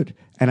bad food,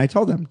 and I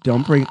told them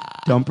don't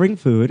bring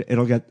food.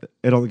 It'll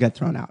get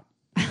thrown out.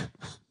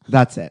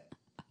 That's it.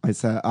 I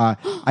said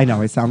I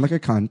know I sound like a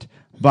cunt,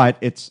 but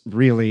it's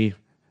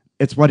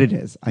what it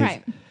is.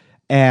 Right.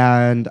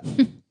 And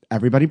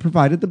everybody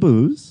provided the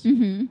booze.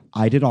 Mm-hmm.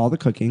 I did all the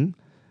cooking.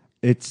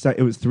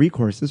 It was 3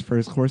 courses.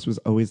 First course was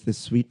always this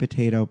sweet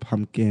potato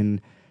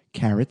pumpkin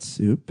carrot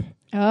soup.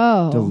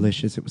 Oh.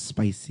 Delicious. It was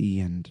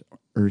spicy and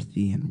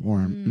earthy and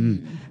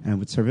warm. And I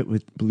would serve it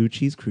with blue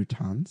cheese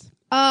croutons.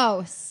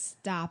 Oh,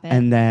 stop it.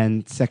 And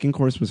then second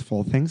course was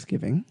full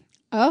Thanksgiving.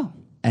 Oh.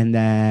 And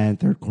then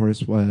third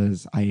course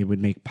was I would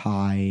make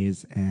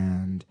pies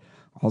and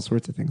all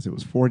sorts of things. It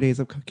was 4 days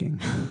of cooking.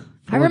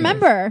 I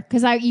remember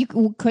because you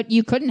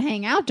couldn't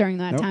hang out during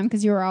that Nope. time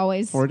because you were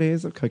always 4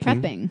 days of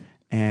cooking. prepping.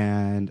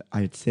 And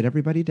I'd sit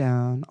everybody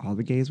down. All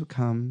the gays would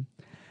come.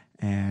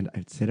 And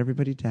I'd sit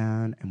everybody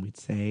down and we'd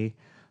say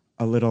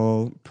a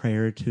little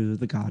prayer to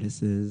the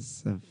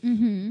goddesses of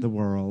the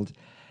world.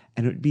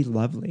 And it would be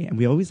lovely. And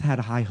we always had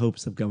high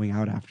hopes of going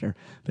out after.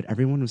 But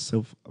everyone was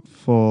so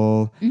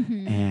full.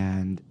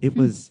 And it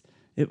was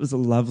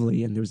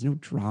lovely. And there was no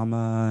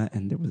drama.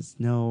 And there was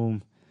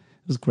no...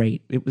 It was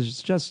great. It was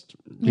just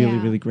really,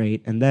 really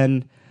great. And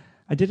then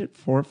I did it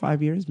 4 or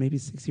 5 years, maybe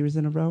 6 years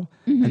in a row.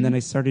 And then I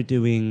started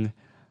doing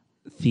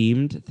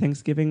themed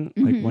Thanksgiving.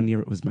 Like one year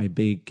it was my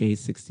big gay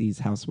 60s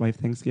housewife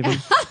Thanksgiving.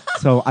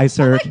 So I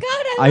served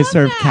I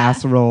served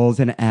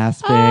casseroles and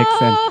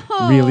aspics and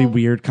really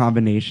weird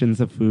combinations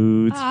of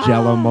foods,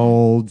 Jello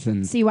molds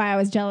and See why I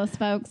was jealous,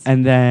 folks.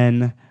 And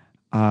then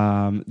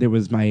there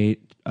was my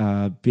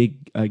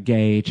big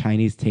gay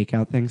Chinese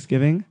takeout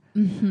Thanksgiving,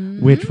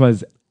 which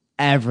was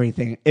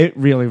everything. It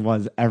really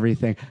was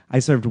everything. I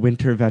served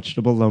winter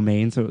vegetable lo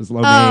mein, so it was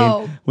lo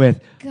mein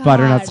with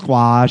butternut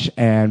squash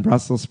and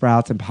Brussels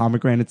sprouts and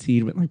pomegranate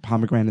seed with like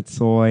pomegranate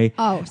soy.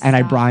 And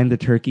I brined the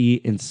turkey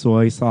in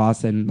soy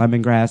sauce and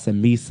lemongrass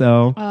and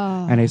miso.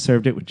 And I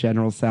served it with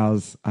General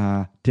Tso's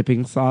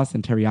dipping sauce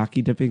and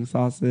teriyaki dipping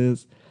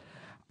sauces.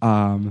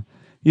 Pork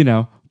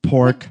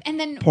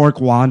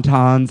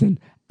wontons and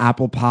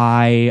apple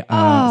pie,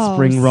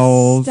 spring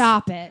rolls.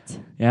 Stop it.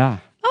 Yeah.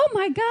 Oh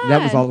my God.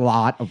 That was a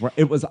lot of work.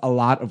 It was a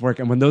lot of work.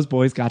 And when those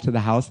boys got to the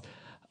house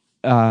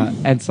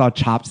and saw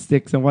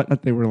chopsticks and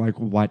whatnot, they were like,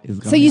 what is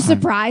going on? So you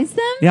surprised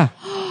them? Yeah.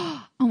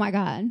 Oh my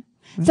God.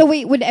 So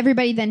wait, would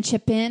everybody then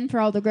chip in for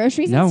all the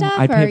groceries No, and stuff?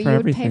 I pay or for you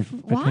everything.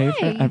 would pay for, I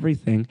pay for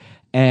everything.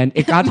 And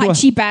it got My to a...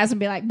 cheap ass would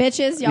be like,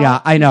 bitches, y'all.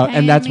 Yeah, I know. paying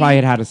And that's me? why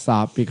it had to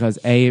stop because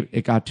A,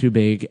 it got too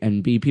big,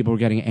 and B, people were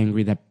getting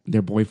angry that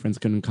their boyfriends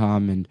couldn't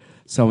come, and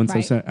so and so.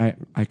 Right. So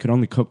I could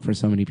only cook for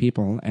so many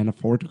people and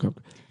afford to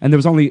cook. And there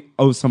was only,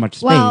 so much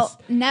space.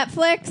 Well,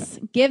 Netflix,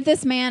 give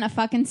this man a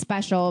fucking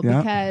special Yeah.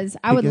 because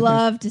I We would get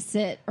love to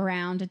sit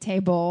around a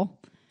table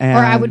or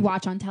I would And-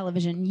 watch on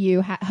television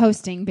you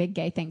hosting Big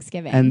Gay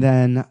Thanksgiving. And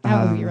then...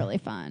 that would be really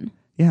fun.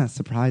 Yeah,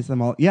 surprise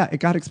them all. Yeah, it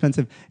got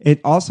expensive. It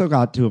also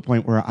got to a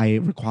point where I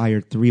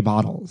required 3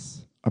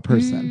 bottles a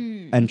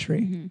person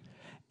entry. Mm-hmm.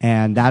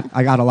 And that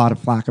I got a lot of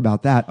flack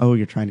about that. Oh,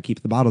 you're trying to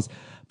keep the bottles.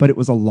 But it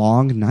was a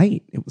long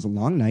night. It was a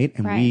long night.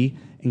 And Right. we,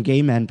 and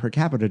gay men per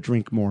capita,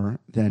 drink more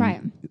than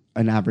Right.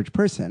 an average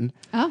person.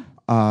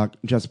 Oh.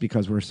 Just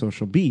because we're a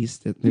social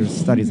beast. There's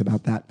studies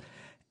about that.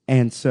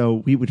 And so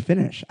we would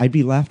finish. I'd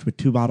be left with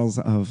 2 bottles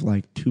of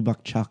like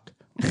 $2 Chuck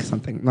or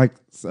something. Like,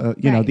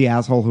 you know, Right. the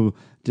asshole who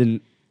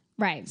didn't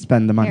Right.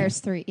 spend the money. Here's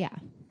 3, yeah.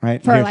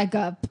 Right? For Here's- like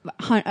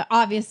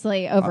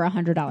obviously over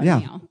 $100 yeah,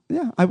 meal.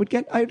 yeah. I would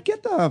get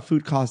the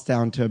food cost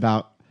down to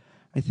about,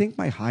 I think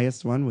my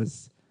highest one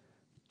was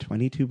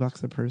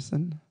 $22 a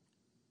person.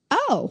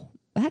 Oh,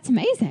 that's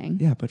amazing.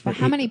 Yeah, but for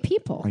how many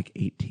people? Like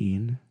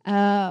 18,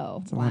 oh,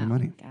 That's a lot of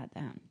money. God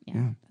damn. Yeah,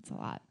 Yeah. that's a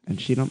lot. and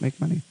she don't make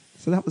money.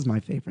 So that was my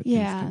favorite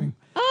Yeah. Thanksgiving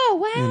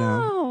Oh, you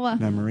know, wow.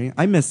 memory.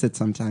 I miss it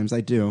sometimes.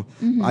 I do.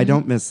 I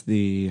don't miss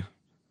the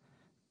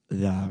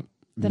The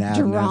madness.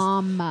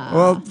 drama.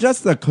 Well,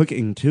 just the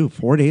cooking too.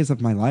 4 days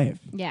of my life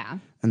yeah.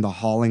 and the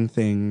hauling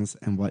things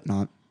and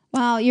whatnot.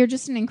 Well, you're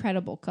just an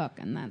incredible cook,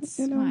 and that's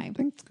You know, why.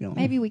 thank you.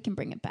 Maybe we can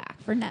bring it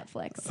back for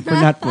Netflix. For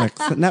Netflix.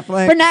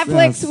 Netflix. For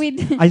Netflix, yes.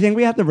 we'd- I think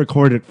we have to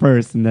record it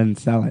first and then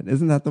sell it.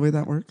 Isn't that the way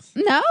that works?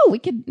 No, we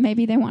could.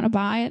 Maybe they want to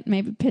buy it.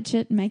 Maybe pitch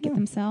it and make it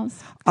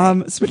themselves.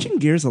 Switching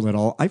gears a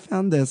little, I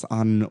found this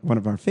on one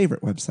of our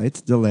favorite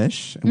websites,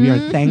 Delish. And we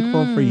are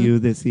thankful for you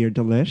this year,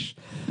 Delish.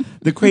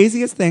 The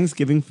craziest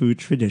Thanksgiving food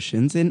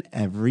traditions in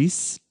every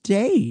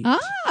state.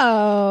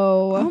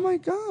 Oh Oh, my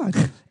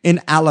God. In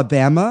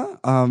Alabama,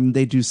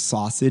 they do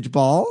sausage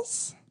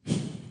balls. Oh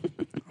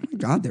my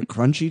God, they're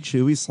crunchy,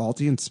 chewy,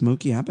 salty, and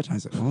smoky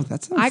appetizer. Oh,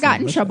 that sounds I got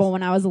in delicious. trouble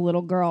when I was a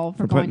little girl for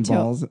for going putting to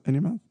balls in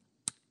your mouth.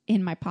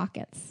 in my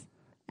pockets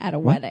at a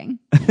wedding.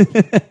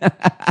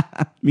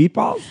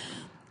 Meatballs?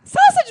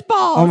 Sausage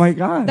balls. Oh my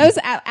God. Those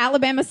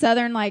Alabama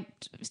Southern like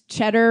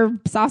cheddar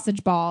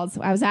sausage balls.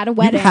 I was at a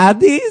wedding. You've had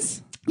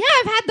these? Yeah,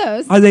 I've had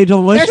those. Are they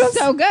delicious? They're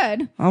so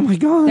good. Oh my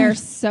God. They're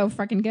so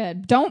freaking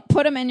good. Don't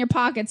put them in your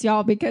pockets,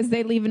 y'all, because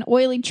they leave an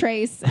oily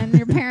trace, and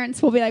your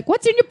parents will be like,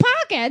 "What's in your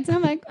pockets?"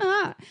 I'm like,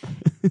 I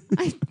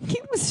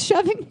was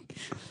shoving.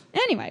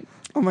 Anyway.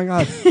 Oh my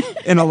God.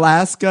 In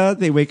Alaska,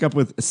 they wake up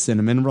with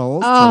cinnamon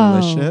rolls. Oh,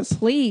 Delicious.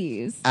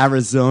 please.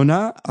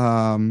 Arizona,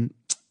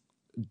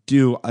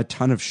 do a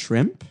ton of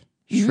shrimp.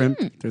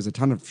 There's a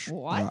ton of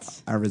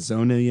What?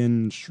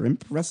 Arizonian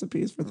shrimp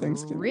recipes for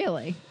Thanksgiving.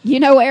 Really? You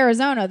know,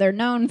 Arizona, they're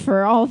known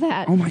for all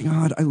that. Oh my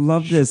God, I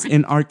love this.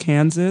 In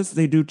Arkansas,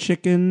 they do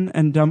chicken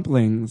and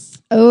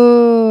dumplings.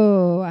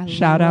 Oh, I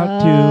Shout out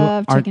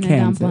love to chicken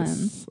and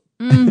dumplings.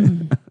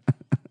 Arkansas.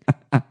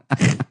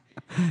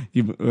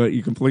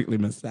 You completely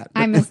missed that.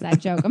 I missed that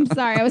joke. I'm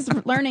sorry. I was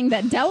learning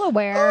that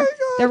Delaware,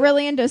 they're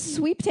really into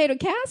sweet potato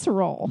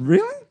casserole.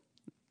 Really?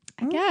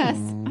 I guess.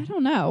 I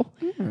don't know.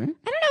 All right.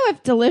 I don't know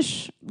if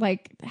Delish,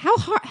 like, how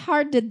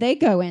hard did they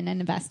go in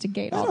and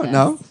investigate all I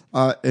don't this?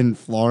 know. In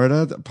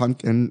Florida, the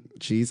pumpkin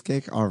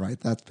cheesecake. All right,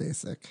 that's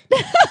basic.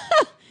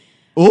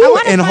 Ooh,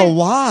 wanna in find-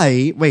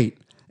 Hawaii. Wait,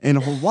 in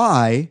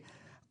Hawaii,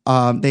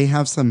 they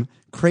have some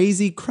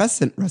crazy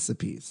crescent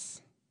recipes.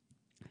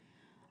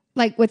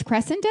 Like with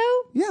crescent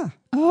dough? Yeah,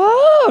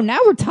 Oh, now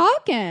we're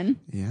talking.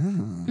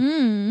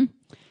 yeah.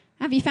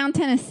 Have you found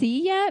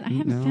Tennessee yet? I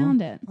haven't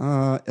found it.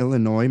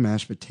 Illinois,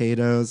 mashed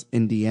potatoes.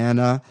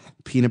 Indiana,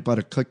 peanut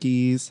butter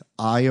cookies.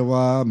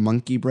 Iowa,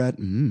 monkey bread.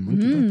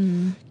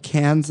 Bread.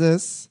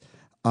 Kansas,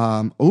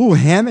 ham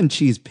and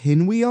cheese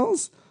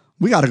pinwheels.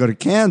 We got to go to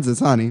Kansas,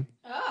 honey,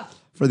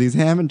 for these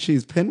ham and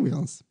cheese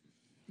pinwheels.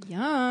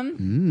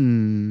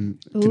 Yum.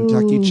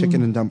 Kentucky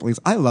chicken and dumplings.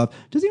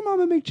 Does your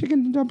mama make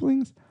chicken and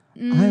dumplings?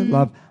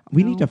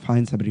 We need to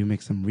find somebody who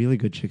makes some really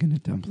good chicken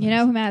and dumplings. You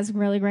know who has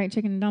really great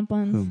chicken and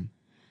dumplings? Whom?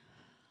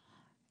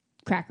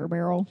 Cracker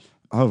Barrel.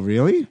 Oh,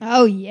 really?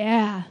 Oh,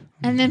 yeah.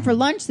 And then for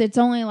lunch, it's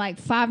only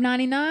like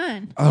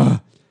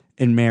 $5.99.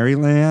 In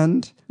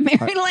Maryland?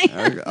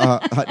 Maryland.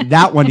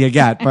 That one you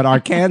get, but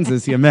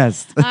Arkansas you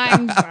missed.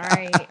 I'm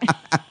sorry.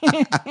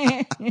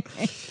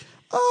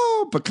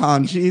 Oh,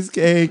 pecan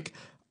cheesecake,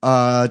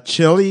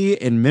 chili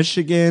in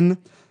Michigan,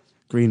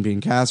 green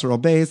bean casserole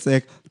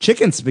basic,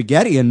 chicken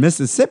spaghetti in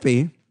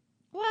Mississippi.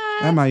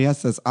 What?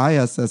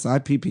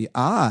 MISSISSIPPI.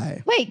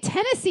 Wait,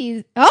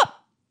 Tennessee. Oh,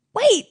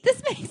 wait.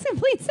 This makes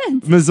complete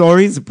sense.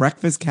 Missouri's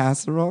breakfast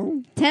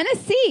casserole.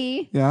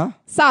 Tennessee. Yeah.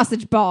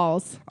 Sausage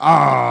balls.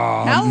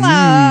 Oh,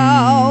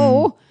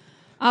 Hello.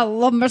 I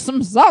love me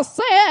some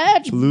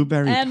sausage.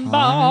 blueberry and pie.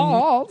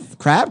 balls.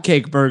 Crab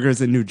cake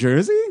burgers in New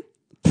Jersey.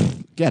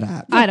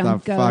 I don't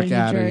the go fuck to New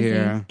out of Jersey.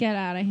 here. Get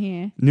out of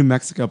here. New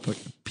Mexico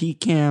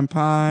pecan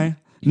pie.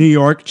 New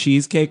York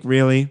cheesecake.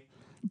 Really?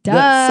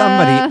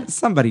 Duh.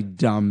 Somebody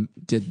dumb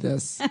did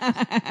this.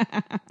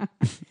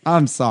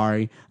 I'm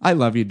sorry. I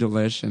love you,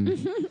 Delish,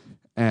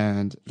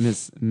 and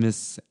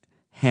Miss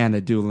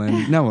Hannah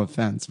Doolin. No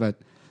offense, but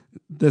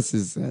this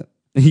is it.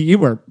 You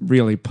were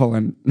really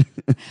pulling.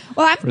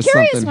 Well, I'm for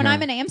curious something when here.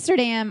 I'm in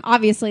Amsterdam.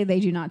 Obviously, they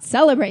do not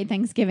celebrate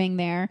Thanksgiving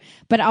there,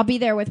 but I'll be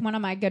there with one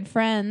of my good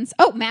friends.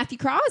 Oh, Matthew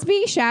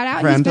Crosby, shout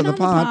out. Friend He's of been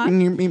the on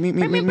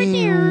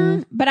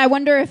pod. But I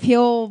wonder if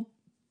he'll,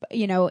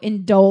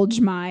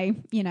 indulge my,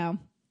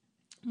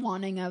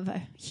 wanting of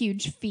a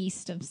huge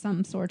feast of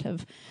some sort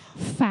of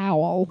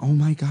fowl. Oh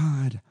my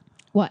God.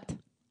 What?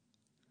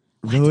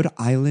 Rhode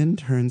Island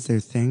turns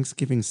their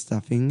Thanksgiving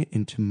stuffing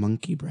into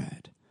monkey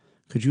bread.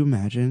 Could you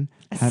imagine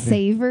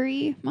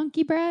Savory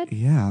monkey bread?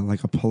 Yeah,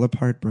 like a pull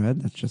apart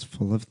bread that's just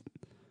full of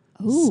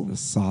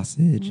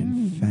sausage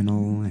and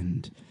fennel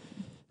and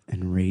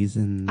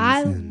raisins.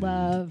 I and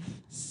love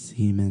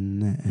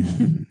semen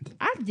and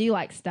I do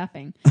like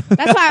stuffing.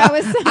 That's why I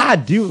was I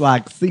do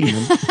like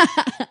semen.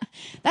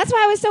 That's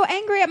why I was so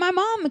angry at my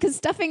mom, because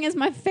stuffing is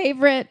my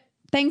favorite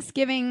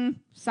Thanksgiving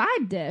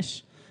side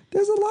dish.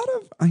 There's a lot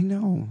of I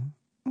know.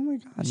 Oh my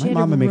God. She My had to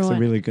mama makes a ruin-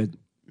 really good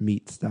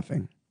meat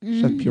stuffing.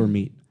 She has pure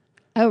meat.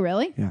 Oh,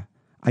 really? Yeah.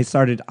 I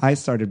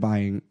started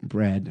buying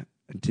bread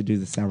to do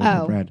the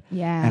sourdough bread.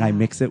 yeah. And I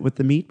mix it with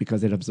the meat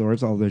because it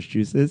absorbs all those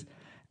juices.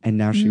 And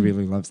now she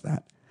really loves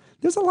that.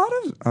 There's a lot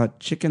of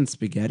chicken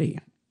spaghetti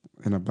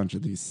in a bunch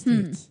of these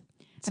states.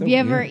 Have you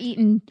ever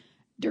eaten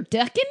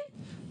turducken?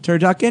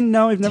 Turducken?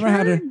 No, I've never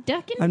had a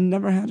Turducken? I've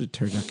never had a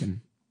turducken.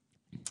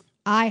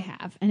 I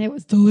have, and it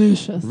was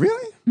delicious.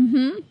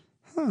 Really?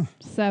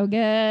 So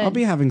good. I'll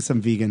be having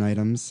some vegan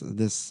items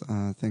this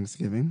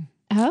Thanksgiving.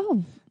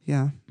 Oh,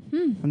 Yeah.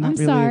 I'm not I'm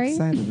really sorry.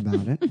 excited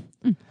about it.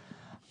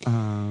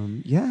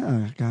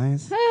 Yeah,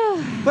 guys.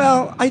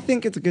 Well, I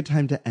think it's a good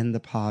time to end the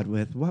pod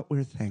with what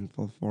we're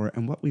thankful for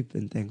and what we've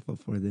been thankful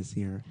for this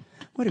year.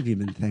 What have you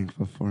been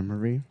thankful for,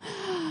 Marie?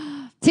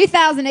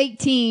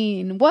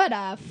 2018. What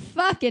a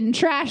fucking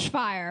trash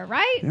fire,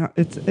 right? Yeah,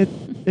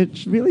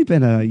 it's really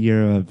been a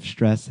year of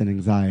stress and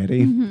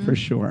anxiety for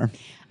sure.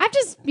 I've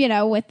just,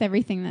 with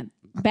everything that's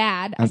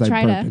bad, As I I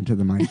try burp to. into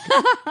the mic.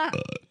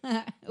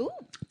 Ooh.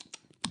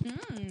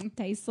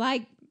 Tastes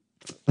like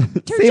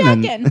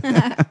Semen.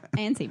 turducken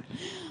and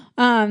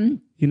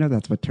semen. You know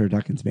that's what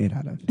turducken's made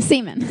out of.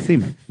 Semen.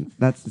 Semen.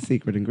 That's the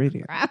secret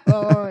ingredient.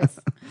 Gross.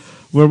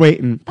 We're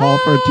waiting. Paul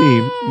for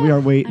tea. We are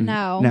waiting.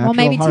 No. Natural Well,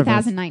 maybe Harvest.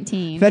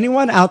 2019. If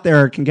anyone out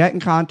there can get in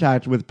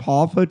contact with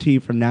Paul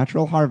Foti from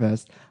Natural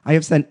Harvest, I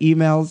have sent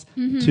emails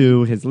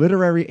to his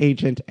literary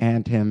agent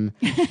and him.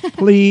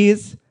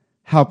 Please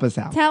help us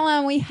out. Tell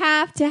him we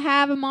have to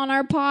have him on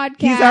our podcast.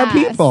 He's our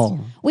people.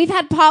 We've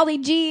had Pauly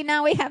G.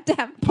 Now we have to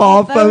have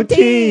Paul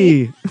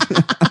Foti.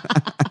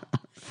 Foti.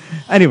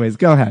 Anyways,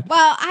 go ahead.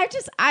 Well,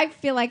 I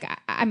feel like,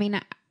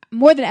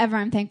 more than ever,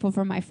 I'm thankful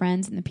for my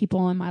friends and the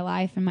people in my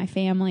life and my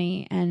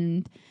family.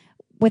 And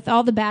with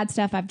all the bad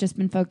stuff, I've just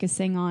been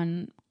focusing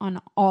on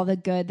all the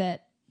good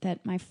that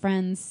my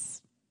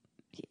friends,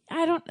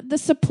 the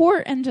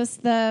support and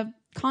just the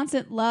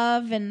constant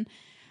love. And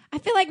I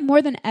feel like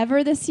more than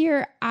ever this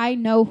year, I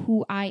know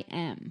who I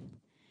am.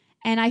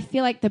 And I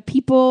feel like the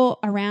people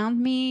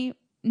around me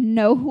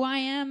know who I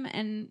am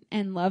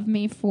and love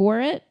me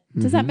for it.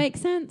 Does that make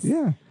sense?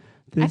 Yeah.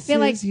 This feel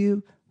like- is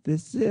you.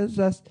 This is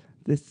us.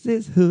 This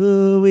is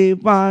who we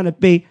want to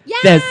be. Yeah!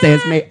 This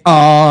is me.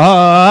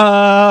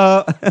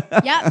 Oh.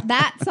 Yep,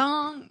 that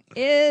song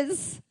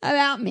is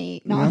about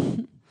me. No.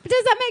 But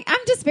does that make, I'm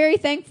just very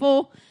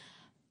thankful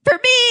for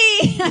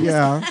me.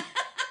 Yeah.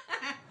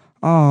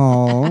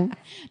 Oh.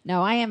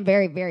 No, I am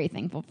very, very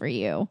thankful for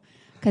you.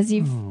 Because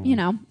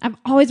I've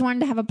always wanted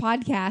to have a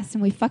podcast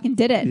and we fucking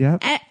did it. Yep.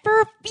 And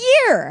for a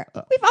year.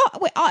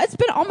 It's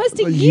been almost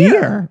a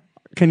year.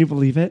 Can you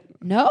believe it?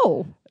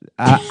 No.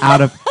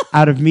 Out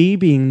of me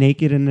being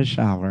naked in the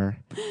shower,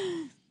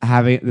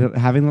 having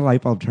the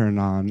light bulb turn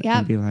on, Yep.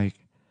 and be like,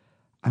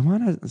 I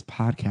want a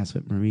podcast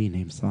with Marie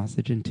named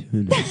Sausage and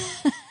Tuna.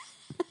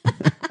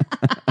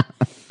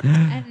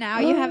 And now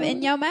you have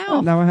in your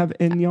mouth. Now I have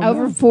in your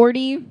Over mouth.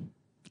 40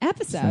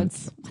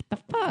 episodes. What the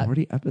fuck?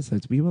 40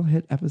 episodes. We will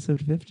hit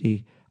episode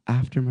 50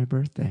 after my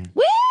birthday.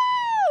 Woo!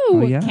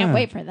 Oh, yeah. Can't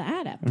wait for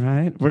that episode. All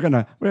right, we're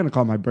gonna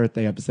call my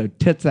birthday episode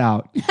 "Tits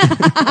Out." What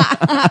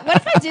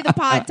if I do the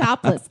pod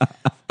topless?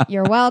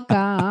 You're welcome.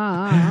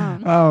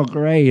 Oh,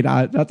 great!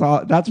 That's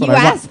all. That's what You I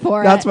asked want.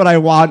 for That's it. what I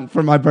want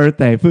for my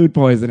birthday: food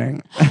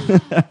poisoning.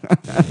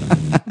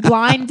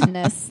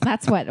 Blindness.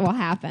 That's what will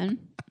happen.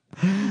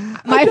 I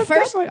My just got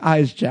first. my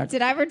eyes checked.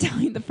 Did I ever tell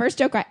you the first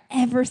joke I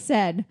ever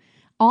said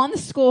on the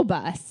school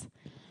bus?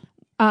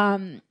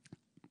 I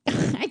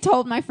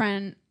told my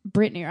friend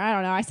Brittany, or I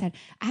don't know, I said,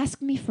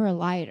 ask me for a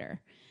lighter.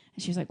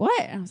 And she was like,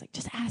 what? And I was like,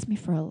 just ask me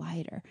for a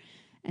lighter.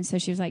 And so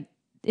she was like,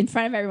 in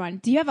front of everyone,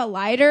 do you have a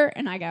lighter?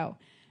 And I go,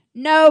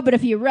 no, but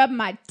if you rub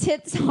my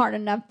tits hard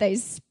enough, they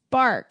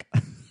spark.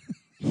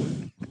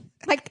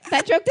 What Like,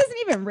 that joke doesn't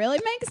even really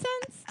make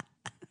sense.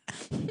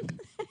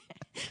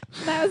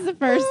 That was the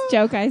first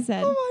joke I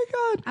said. Oh my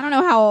God. I don't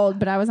know how old,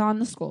 but I was on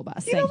the school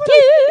bus. You know, Thank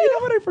you know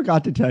what I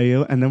forgot to tell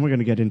you? And then we're going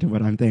to get into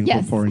what I'm thankful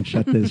Yes. for and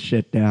shut this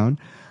shit down.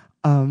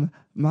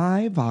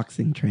 My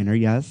boxing trainer,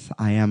 yes,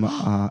 I am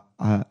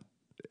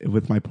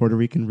with my Puerto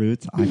Rican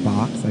roots. I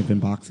box. I've been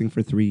boxing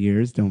for 3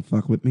 years. Don't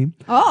fuck with me.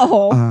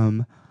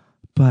 Oh.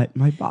 But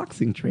my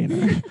boxing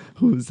trainer,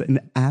 who's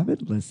an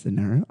avid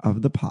listener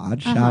of the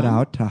pod, shout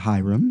out to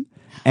Hiram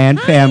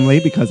and family,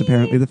 because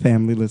apparently the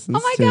family listens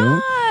Oh my too.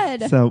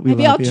 God. So we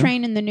Maybe I'll love you.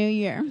 train in the new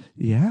year.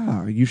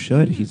 Yeah, you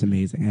should. He's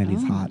amazing and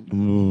he's hot.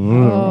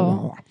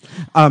 Oh.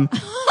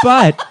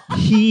 But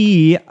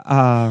he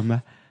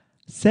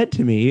said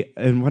to me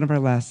in one of our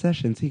last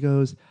sessions, he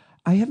goes,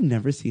 I have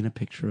never seen a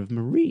picture of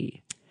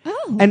Marie.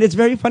 Oh. And it's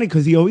very funny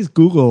because he always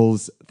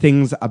Googles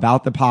things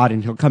about the pod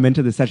and he'll come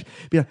into the session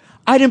be like,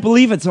 I didn't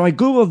believe it. So I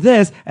Googled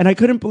this and I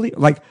couldn't believe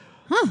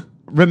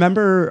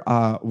Remember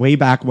way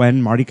back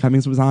when Marty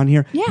Cummings was on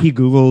here? Yeah. He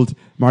Googled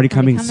Marty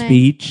Cummings'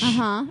 speech.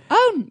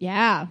 Oh,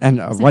 yeah. And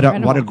what a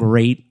incredible.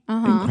 great,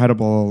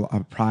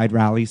 incredible Pride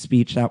rally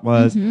speech that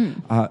was.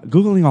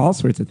 Googling all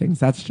sorts of things.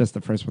 That's just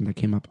the first one that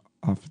came up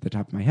off the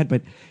top of my head.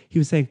 But he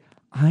was saying,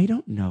 I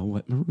don't know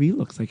what Marie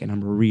looks like, and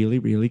I'm really,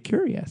 really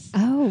curious.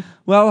 Oh.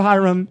 Well,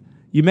 Hiram,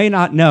 you may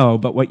not know,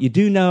 but what you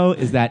do know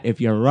is that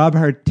if you rub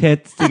her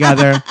tits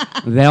together,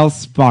 they'll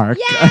spark.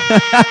 Yay!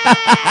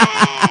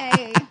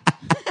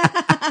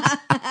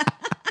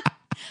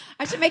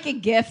 I should make a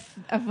GIF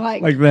of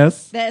like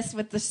this.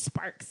 with the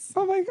sparks.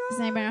 Oh my Does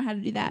God. anybody know how to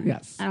do that?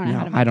 Yes. I don't know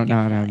how to make I don't a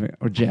know GIF. how to make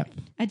or GIF.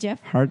 A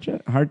GIF?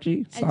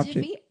 Hardgy? A Soft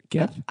Jiffy?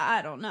 GIF?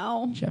 I don't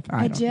know. GIF.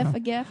 A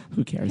GIF?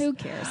 Who cares? Who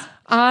cares?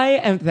 I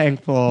am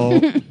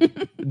thankful.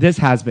 This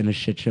has been a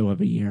shit show of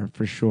a year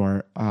for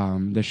sure.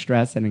 The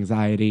stress and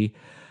anxiety.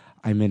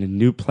 I'm in a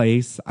new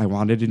place. I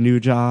wanted a new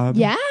job.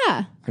 Yeah.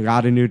 I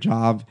got a new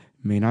job.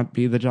 May not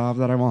be the job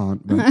that I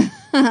want, but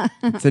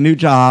it's a new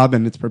job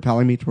and it's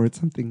propelling me towards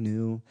something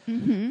new.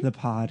 The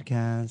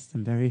podcast.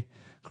 I'm very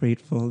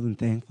grateful and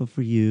thankful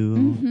for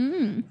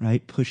you,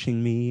 right?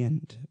 Pushing me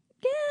and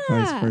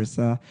vice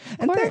versa.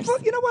 And course.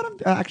 thankful, you know what? I'm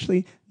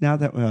actually, now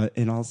that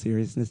in all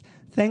seriousness,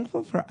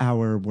 thankful for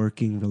our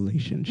working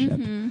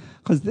relationship.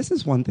 Because this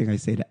is one thing I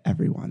say to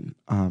everyone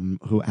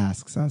who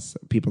asks us,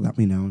 people that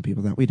we know and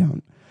people that we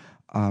don't,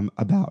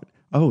 about,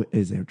 oh,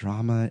 is there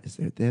drama? Is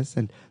there this?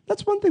 And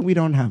that's one thing we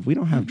don't have. We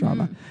don't have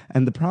drama.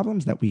 And the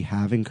problems that we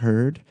have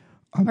incurred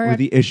or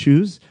the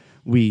issues,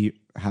 we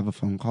have a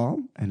phone call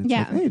and it's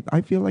like, hey,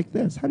 I feel like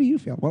this. How do you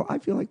feel? Well, I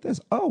feel like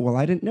this. Oh, well,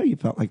 I didn't know you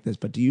felt like this,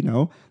 but do you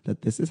know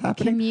that this is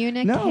happening?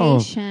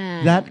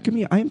 Communication.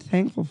 No, I'm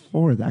thankful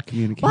for that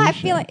communication. Well, I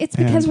feel like it's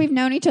because we've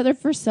known each other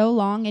for so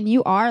long and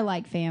you are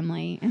like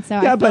family. And so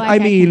yeah, but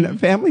like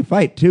family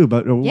fight too,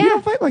 but we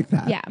don't fight like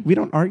that. Yeah. We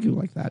don't argue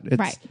like that. It's,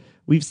 right.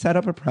 We've set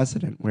up a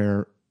precedent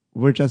where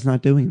we're just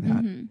not doing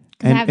that. And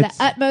I have the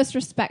utmost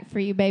respect for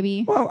you,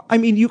 baby. Well, I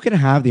mean, you can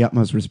have the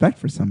utmost respect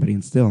for somebody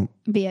and still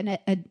Be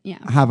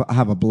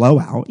have a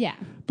blowout. Yeah.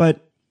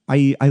 But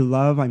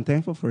I'm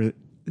thankful for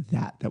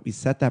that we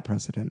set that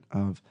precedent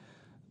of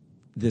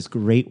this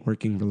great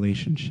working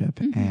relationship.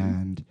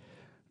 And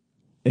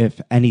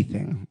if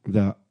anything,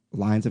 the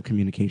lines of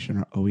communication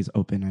are always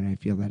open. And I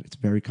feel that it's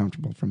very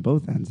comfortable from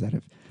both ends that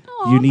if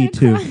you need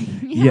to,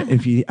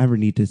 if you ever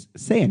need to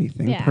say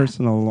anything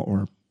personal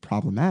or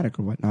problematic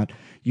or whatnot,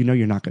 you know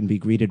you're not going to be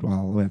greeted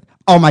well with,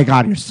 oh my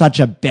God, you're such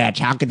a bitch.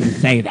 How can you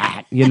say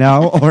that? You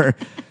know,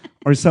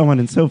 or so on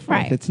and so forth.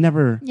 Right. It's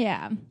never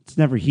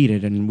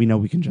heated, and we know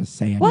we can just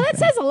say anything. Well, that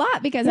says a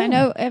lot because I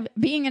know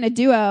being in a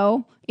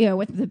duo,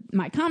 with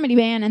my comedy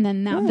band and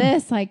then now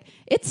this, like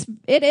it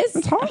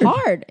is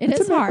hard.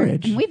 It's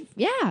hard.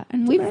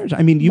 And we've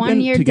I mean, you've 1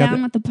 been year together,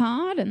 down with the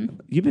pod,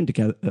 and you've been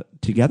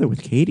together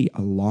with Katie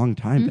a long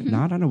time, but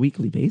not on a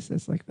weekly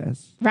basis like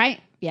this. right?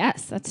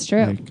 Yes, that's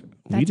true. Like,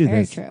 we that's do very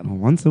this true.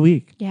 once a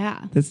week.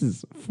 Yeah. This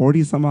is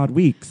 40 some odd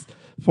weeks.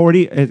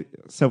 40.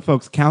 So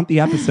folks, count the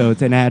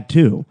episodes and add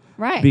 2.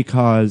 Right.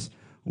 Because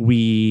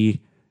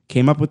we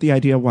came up with the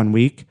idea 1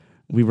 week,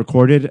 we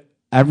recorded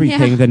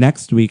everything the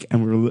next week,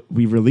 and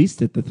we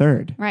released it the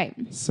 3rd. Right.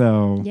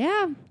 So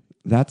Yeah.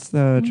 that's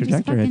the just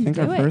trajectory. I fucking think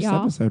our do it, first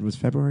y'all. episode was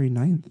February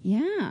 9th.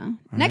 Yeah.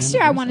 Next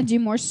year, I want to do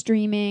more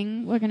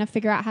streaming. We're going to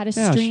figure out how to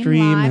stream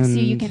stream live so and-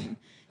 you can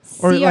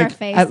Or see our like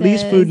faces. at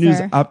least Food News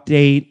or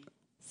update.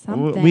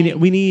 something.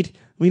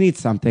 We need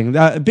something.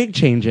 Big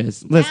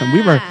changes. Listen,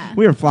 Yeah.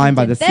 we were flying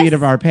by the did seat this.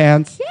 of our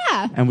pants.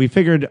 Yeah. And we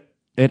figured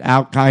it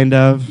out kind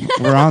of.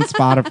 We're on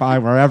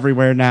Spotify. We're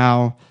everywhere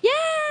now. Yeah.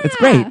 It's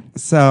great.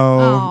 So,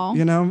 Aw.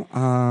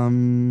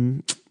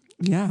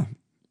 yeah.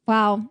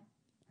 Wow.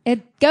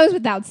 It goes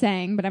without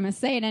saying, but I'm going to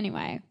say it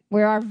anyway.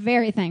 We are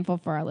very thankful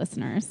for our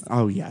listeners.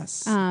 Oh,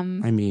 yes. I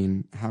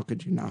mean, how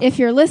could you not? If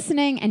you're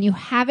listening and you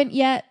haven't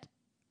yet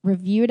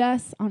reviewed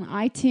us on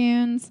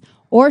iTunes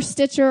or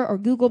Stitcher or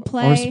Google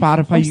Play or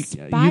Spotify.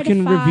 You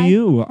can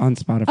review on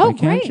Spotify, Oh,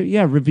 can't great. you?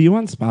 Yeah, review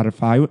on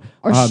Spotify.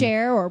 or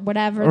share or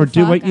whatever. Or the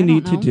do fuck, what I you don't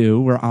need to know.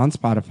 do. We're on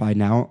Spotify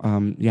now.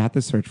 You have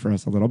to search for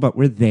us a little, but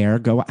we're there.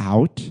 Go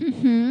out,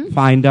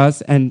 find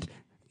us, and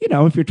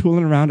if you're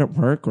tooling around at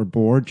work or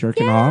bored,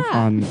 jerking off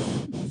on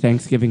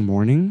Thanksgiving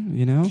morning,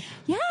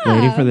 Yeah.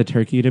 waiting for the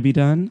turkey to be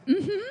done,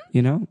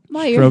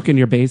 While you're- stroking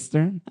your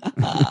baster,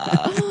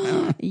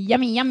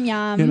 Yummy, yum,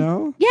 yum.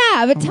 Oh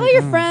Yeah, but tell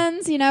your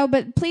friends,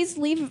 but please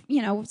leave,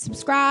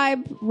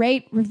 subscribe,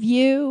 rate,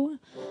 review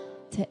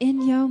to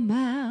In Your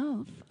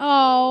Mouth.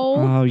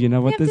 Oh, you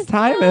know what We have this to-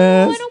 time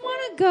I is? don't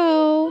want to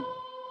go.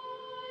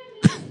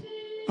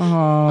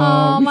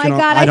 Oh, my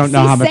God, I I don't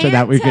know see how much of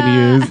that we could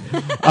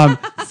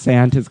use.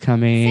 Santa's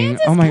coming.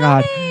 Santa's Oh my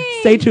God. coming.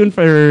 Stay tuned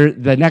for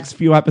the next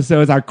few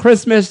episodes. Our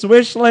Christmas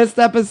wish list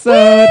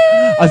episode,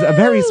 a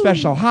very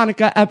special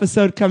Hanukkah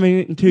episode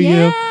coming to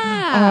you.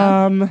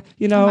 Oh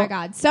my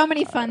God, so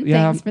many fun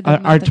things for the our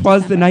month of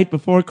Twas the December. Night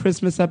Before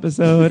Christmas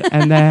episode,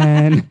 and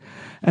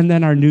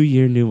then our New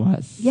Year Knew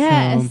Us.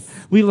 Yes. So,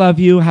 we love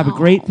you. Have a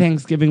great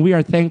Thanksgiving. We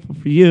are thankful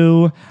for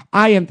you.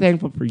 I am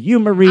thankful for you,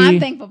 Marie. I'm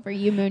thankful for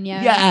you,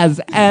 Munoz. Yes,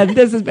 and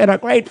this has been a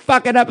great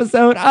fucking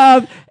episode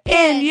of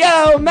In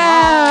Your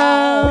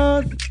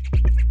Mouth.